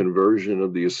the conversion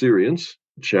of the Assyrians.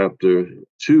 Chapter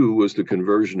 2 was the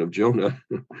conversion of Jonah.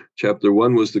 Chapter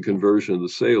 1 was the conversion of the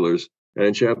sailors.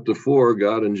 And chapter 4,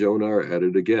 God and Jonah are at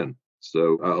it again.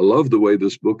 So I love the way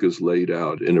this book is laid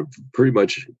out in a pretty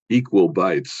much equal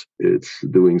bites. It's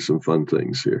doing some fun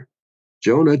things here.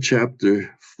 Jonah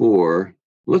chapter 4.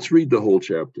 Let's read the whole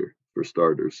chapter for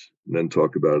starters, and then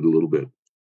talk about it a little bit.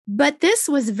 But this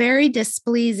was very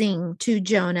displeasing to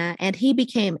Jonah, and he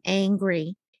became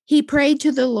angry. He prayed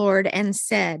to the Lord and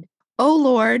said, "O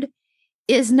Lord,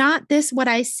 is not this what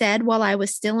I said while I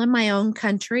was still in my own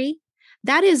country?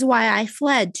 That is why I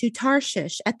fled to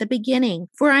Tarshish at the beginning,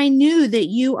 for I knew that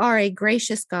you are a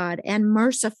gracious God and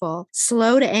merciful,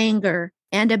 slow to anger,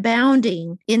 and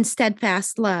abounding in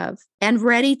steadfast love, and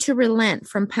ready to relent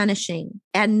from punishing.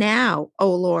 And now,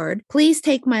 O Lord, please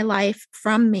take my life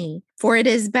from me, for it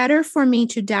is better for me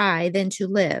to die than to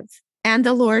live." And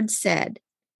the Lord said,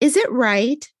 "Is it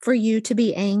right for you to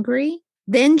be angry?"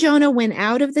 Then Jonah went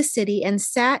out of the city and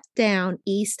sat down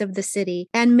east of the city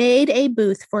and made a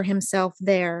booth for himself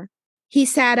there. He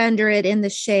sat under it in the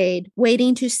shade,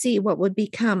 waiting to see what would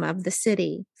become of the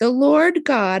city. The Lord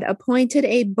God appointed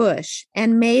a bush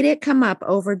and made it come up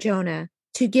over Jonah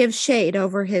to give shade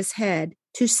over his head,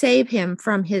 to save him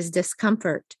from his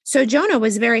discomfort. So Jonah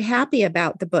was very happy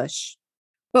about the bush.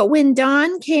 But when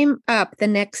dawn came up the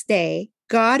next day,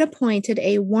 God appointed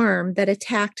a worm that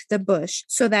attacked the bush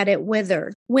so that it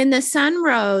withered. When the sun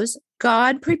rose,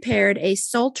 God prepared a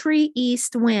sultry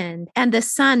east wind, and the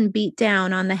sun beat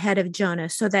down on the head of Jonah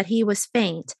so that he was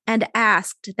faint, and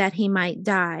asked that he might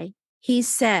die. He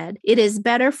said, "It is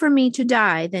better for me to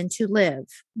die than to live."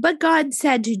 But God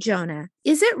said to Jonah,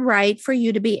 "Is it right for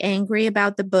you to be angry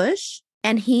about the bush?"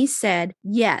 And he said,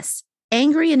 "Yes,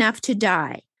 angry enough to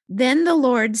die." Then the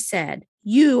Lord said,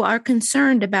 "You are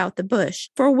concerned about the bush,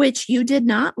 for which you did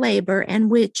not labor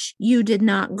and which you did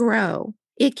not grow.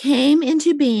 It came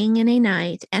into being in a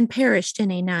night and perished in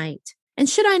a night. And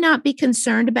should I not be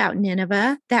concerned about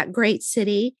Nineveh, that great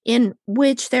city, in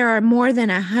which there are more than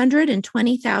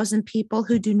 120,000 people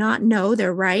who do not know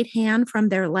their right hand from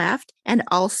their left, and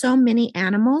also many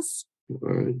animals?" All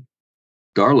right.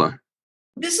 Darla.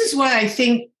 This is why I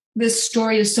think this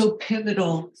story is so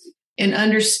pivotal in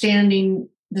understanding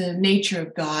the nature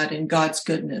of God and God's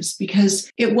goodness,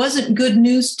 because it wasn't good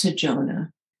news to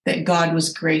Jonah that God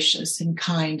was gracious and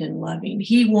kind and loving.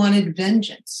 He wanted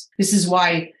vengeance. This is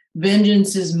why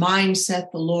vengeance is mine, saith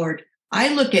the Lord.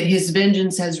 I look at his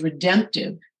vengeance as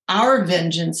redemptive. Our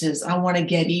vengeance is, I want to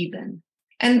get even.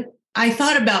 And I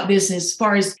thought about this as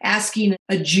far as asking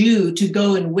a Jew to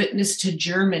go and witness to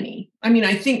Germany. I mean,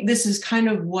 I think this is kind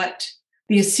of what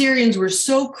the Assyrians were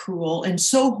so cruel and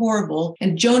so horrible,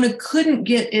 and Jonah couldn't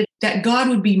get it that God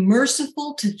would be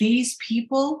merciful to these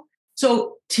people.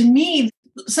 So to me,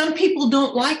 some people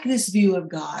don't like this view of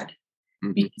God.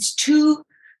 It's too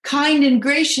kind and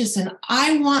gracious, and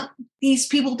I want these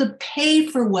people to pay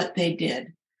for what they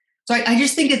did. So I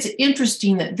just think it's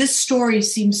interesting that this story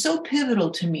seems so pivotal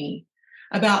to me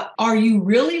about, are you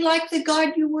really like the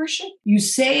God you worship? You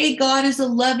say God is a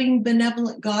loving,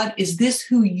 benevolent God. Is this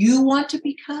who you want to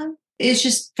become? It's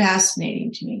just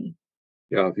fascinating to me.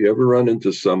 Yeah, if you ever run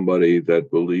into somebody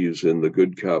that believes in the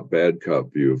good cop, bad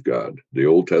cop view of God, the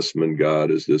Old Testament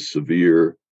God is this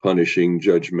severe, punishing,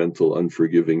 judgmental,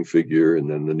 unforgiving figure,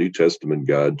 and then the New Testament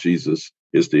God, Jesus,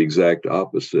 is the exact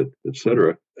opposite,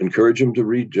 etc. Encourage him to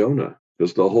read Jonah,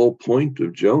 because the whole point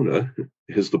of Jonah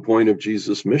is the point of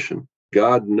Jesus' mission.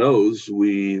 God knows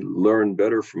we learn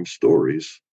better from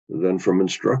stories than from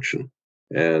instruction.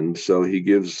 And so he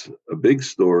gives a big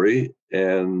story,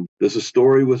 and there's a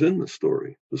story within the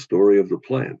story of the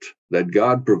plant that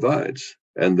God provides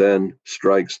and then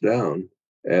strikes down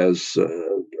as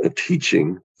a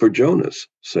teaching for Jonah's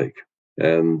sake.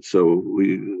 And so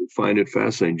we find it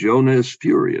fascinating. Jonah is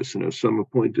furious, and as some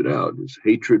have pointed out, his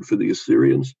hatred for the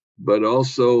Assyrians, but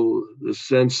also the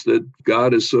sense that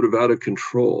God is sort of out of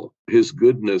control. His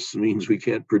goodness means we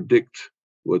can't predict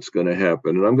what's going to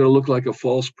happen. And I'm going to look like a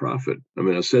false prophet. I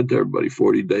mean, I said to everybody,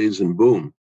 40 days and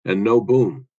boom, and no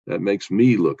boom. That makes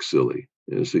me look silly.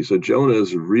 You see, so Jonah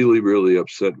is really, really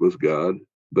upset with God,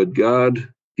 but God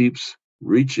keeps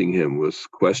reaching him with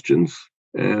questions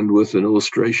and with an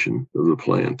illustration of the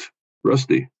plant.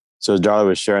 Rusty. So Darla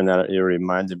was sharing that, it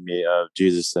reminded me of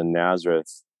Jesus in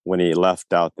Nazareth when he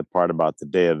left out the part about the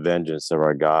day of vengeance of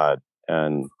our God.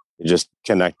 And he just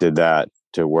connected that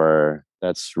to where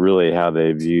that's really how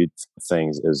they viewed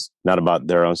things, is not about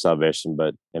their own salvation,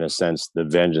 but in a sense, the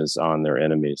vengeance on their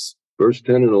enemies. Verse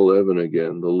 10 and 11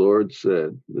 again, the Lord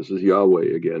said, this is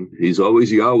Yahweh again. He's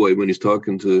always Yahweh when he's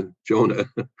talking to Jonah,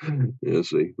 you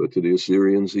see, but to the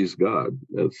Assyrians, he's God.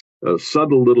 That's a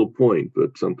subtle little point,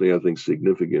 but something I think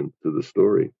significant to the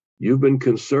story. You've been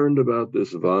concerned about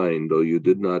this vine, though you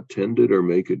did not tend it or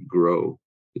make it grow.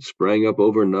 It sprang up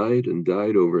overnight and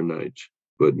died overnight.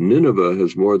 But Nineveh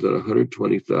has more than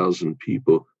 120,000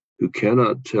 people who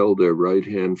cannot tell their right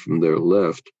hand from their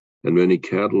left, and many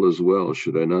cattle as well.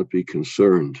 Should I not be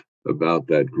concerned about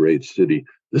that great city?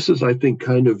 This is, I think,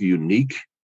 kind of unique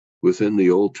within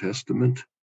the Old Testament,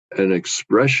 an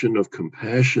expression of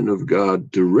compassion of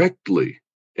God directly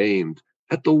aimed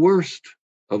at the worst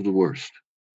of the worst.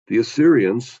 The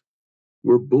Assyrians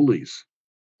were bullies.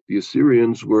 The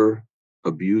Assyrians were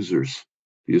abusers.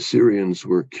 The Assyrians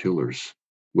were killers.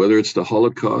 Whether it's the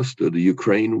Holocaust or the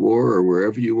Ukraine war or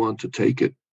wherever you want to take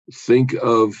it, think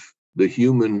of the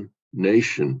human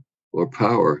nation or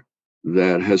power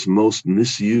that has most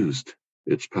misused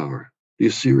its power. The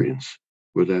Assyrians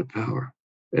were that power.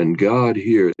 And God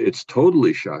here, it's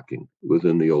totally shocking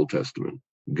within the Old Testament.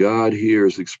 God here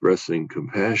is expressing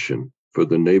compassion for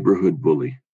the neighborhood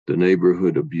bully, the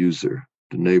neighborhood abuser,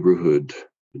 the neighborhood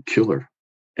killer.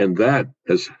 And that,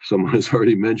 as someone has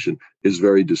already mentioned, is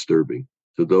very disturbing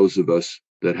to those of us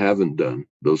that haven't done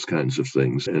those kinds of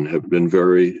things and have been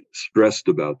very stressed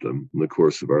about them in the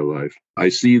course of our life. I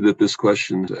see that this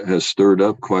question has stirred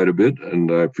up quite a bit,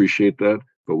 and I appreciate that,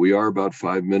 but we are about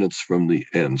 5 minutes from the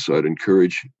end. So I'd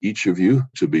encourage each of you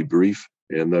to be brief,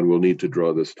 and then we'll need to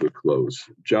draw this to a close.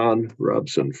 John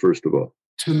Robson, first of all.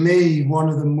 to me, one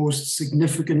of the most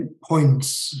significant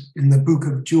points in the book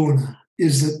of Jonah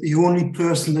is that the only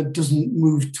person that doesn't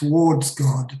move towards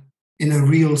God in a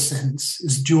real sense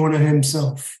is Jonah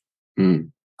himself.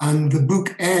 Mm. And the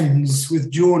book ends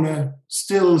with Jonah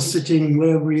still sitting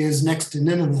wherever he is next to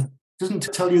Nineveh. It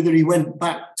doesn't tell you that he went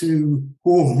back to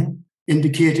home,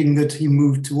 indicating that he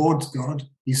moved towards God.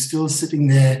 He's still sitting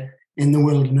there in the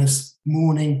wilderness,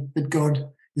 mourning that God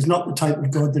is not the type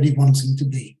of God that he wants him to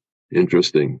be.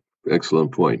 Interesting.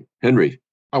 Excellent point. Henry.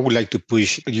 I would like to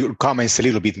push your comments a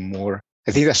little bit more.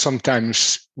 I think that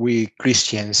sometimes we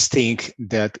Christians think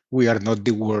that we are not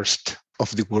the worst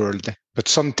of the world, but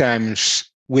sometimes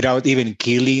without even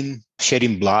killing,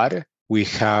 shedding blood, we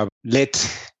have let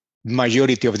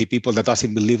majority of the people that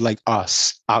doesn't believe like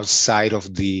us outside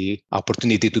of the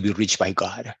opportunity to be reached by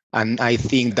God. And I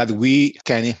think that we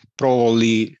can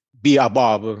probably be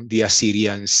above the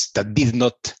Assyrians that did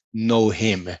not know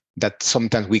him, that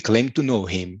sometimes we claim to know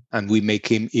him and we make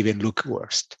him even look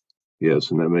worse.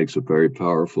 Yes, and that makes a very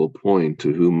powerful point.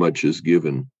 To whom much is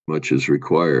given, much is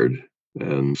required.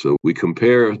 And so we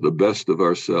compare the best of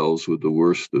ourselves with the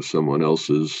worst of someone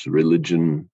else's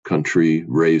religion, country,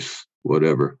 race,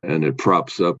 whatever. And it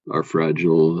props up our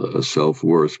fragile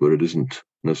self-worth, but it isn't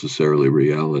necessarily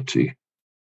reality.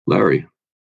 Larry.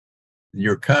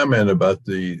 Your comment about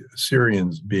the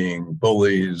Assyrians being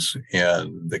bullies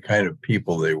and the kind of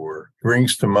people they were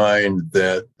brings to mind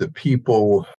that the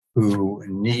people who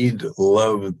need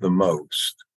love the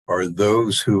most are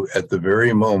those who at the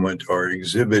very moment are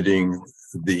exhibiting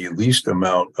the least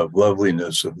amount of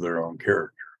loveliness of their own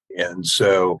character. And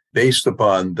so based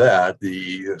upon that,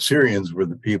 the Assyrians were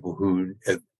the people who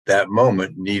at that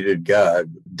moment needed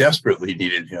God, desperately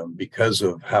needed him because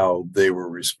of how they were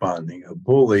responding. A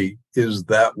bully is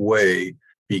that way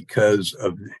because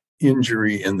of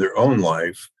injury in their own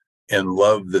life and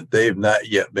love that they've not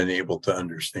yet been able to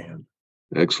understand.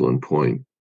 Excellent point.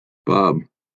 Bob.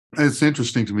 It's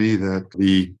interesting to me that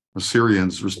the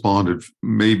Assyrians responded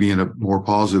maybe in a more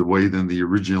positive way than the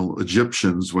original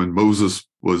Egyptians when Moses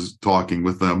was talking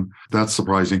with them. That's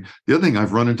surprising. The other thing,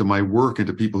 I've run into my work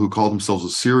into people who call themselves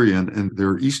Assyrian and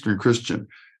they're Eastern Christian.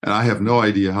 And I have no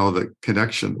idea how the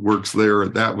connection works there.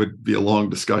 That would be a long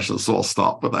discussion, so I'll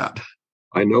stop with that.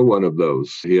 I know one of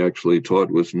those. He actually taught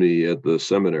with me at the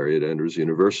seminary at Andrews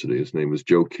University. His name was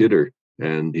Joe Kidder,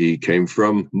 and he came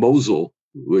from Mosul,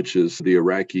 which is the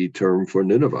Iraqi term for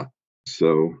Nineveh.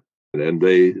 So, and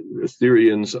the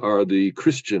Assyrians are the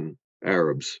Christian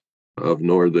Arabs of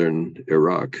northern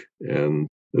Iraq. And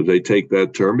they take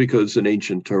that term because it's an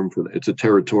ancient term it's a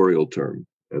territorial term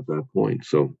at that point.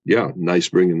 So, yeah, nice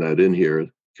bringing that in here,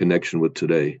 connection with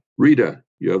today. Rita,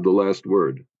 you have the last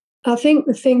word. I think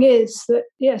the thing is that,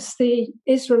 yes, the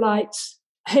Israelites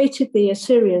hated the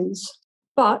Assyrians,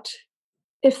 but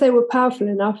if they were powerful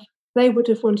enough, they would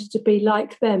have wanted to be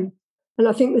like them. And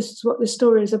I think this is what this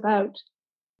story is about.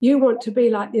 You want to be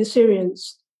like the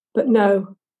Assyrians, but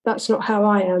no, that's not how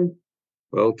I am.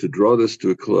 Well, to draw this to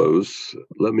a close,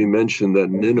 let me mention that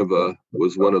Nineveh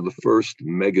was one of the first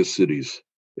mega cities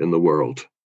in the world,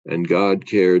 and God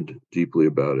cared deeply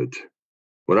about it.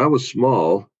 When I was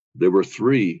small, there were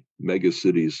 3 mega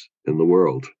cities in the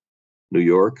world: New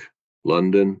York,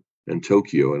 London, and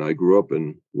Tokyo, and I grew up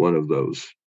in one of those.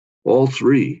 All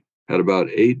 3 had about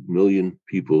 8 million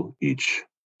people each.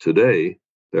 Today,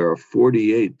 there are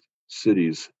 48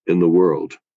 cities in the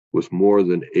world with more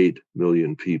than 8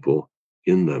 million people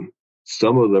in them.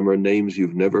 Some of them are names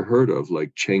you've never heard of,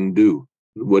 like Chengdu.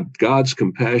 What God's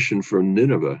compassion for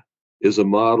Nineveh is a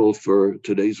model for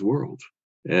today's world.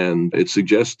 And it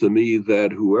suggests to me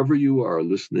that whoever you are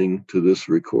listening to this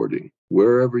recording,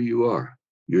 wherever you are,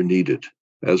 you're needed.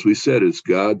 As we said, it's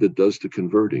God that does the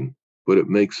converting, but it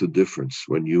makes a difference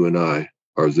when you and I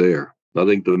are there. I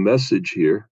think the message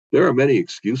here, there are many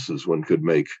excuses one could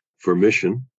make for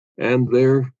mission, and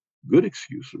they're good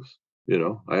excuses. You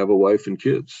know, I have a wife and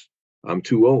kids. I'm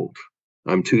too old.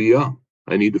 I'm too young.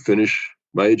 I need to finish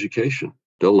my education.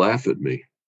 They'll laugh at me.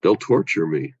 They'll torture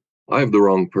me. I have the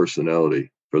wrong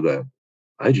personality for that.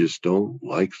 I just don't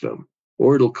like them.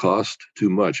 Or it'll cost too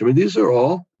much. I mean, these are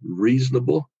all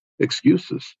reasonable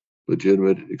excuses,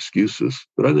 legitimate excuses.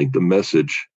 But I think the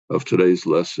message of today's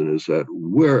lesson is that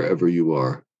wherever you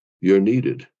are, you're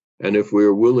needed. And if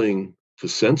we're willing to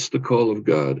sense the call of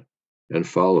God and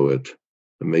follow it,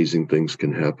 amazing things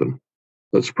can happen.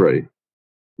 Let's pray.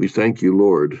 We thank you,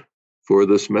 Lord, for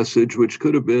this message, which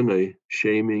could have been a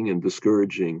shaming and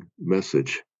discouraging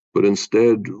message. But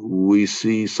instead, we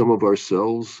see some of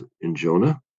ourselves in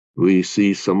Jonah. We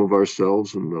see some of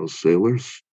ourselves in those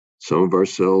sailors, some of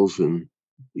ourselves in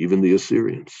even the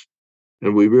Assyrians.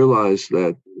 And we realize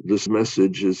that this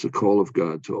message is a call of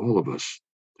God to all of us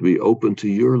to be open to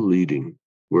your leading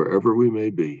wherever we may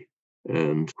be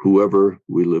and whoever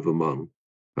we live among.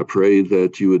 I pray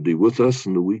that you would be with us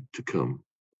in the week to come.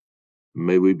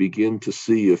 May we begin to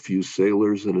see a few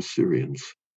sailors and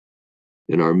Assyrians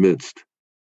in our midst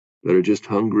that are just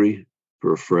hungry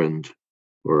for a friend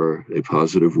or a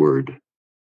positive word.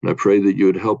 And I pray that you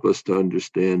would help us to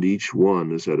understand each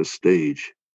one is at a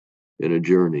stage in a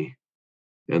journey,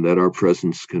 and that our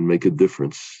presence can make a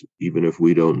difference even if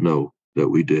we don't know that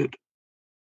we did.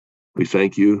 We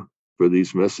thank you for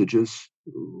these messages.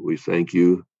 We thank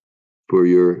you for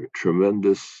your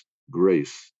tremendous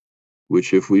grace,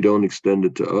 which if we don't extend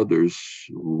it to others,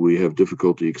 we have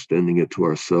difficulty extending it to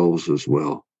ourselves as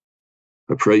well.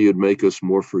 I pray you'd make us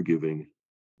more forgiving,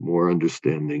 more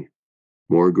understanding,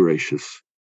 more gracious,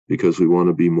 because we want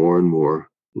to be more and more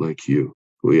like you.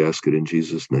 We ask it in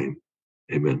Jesus' name.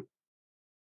 Amen.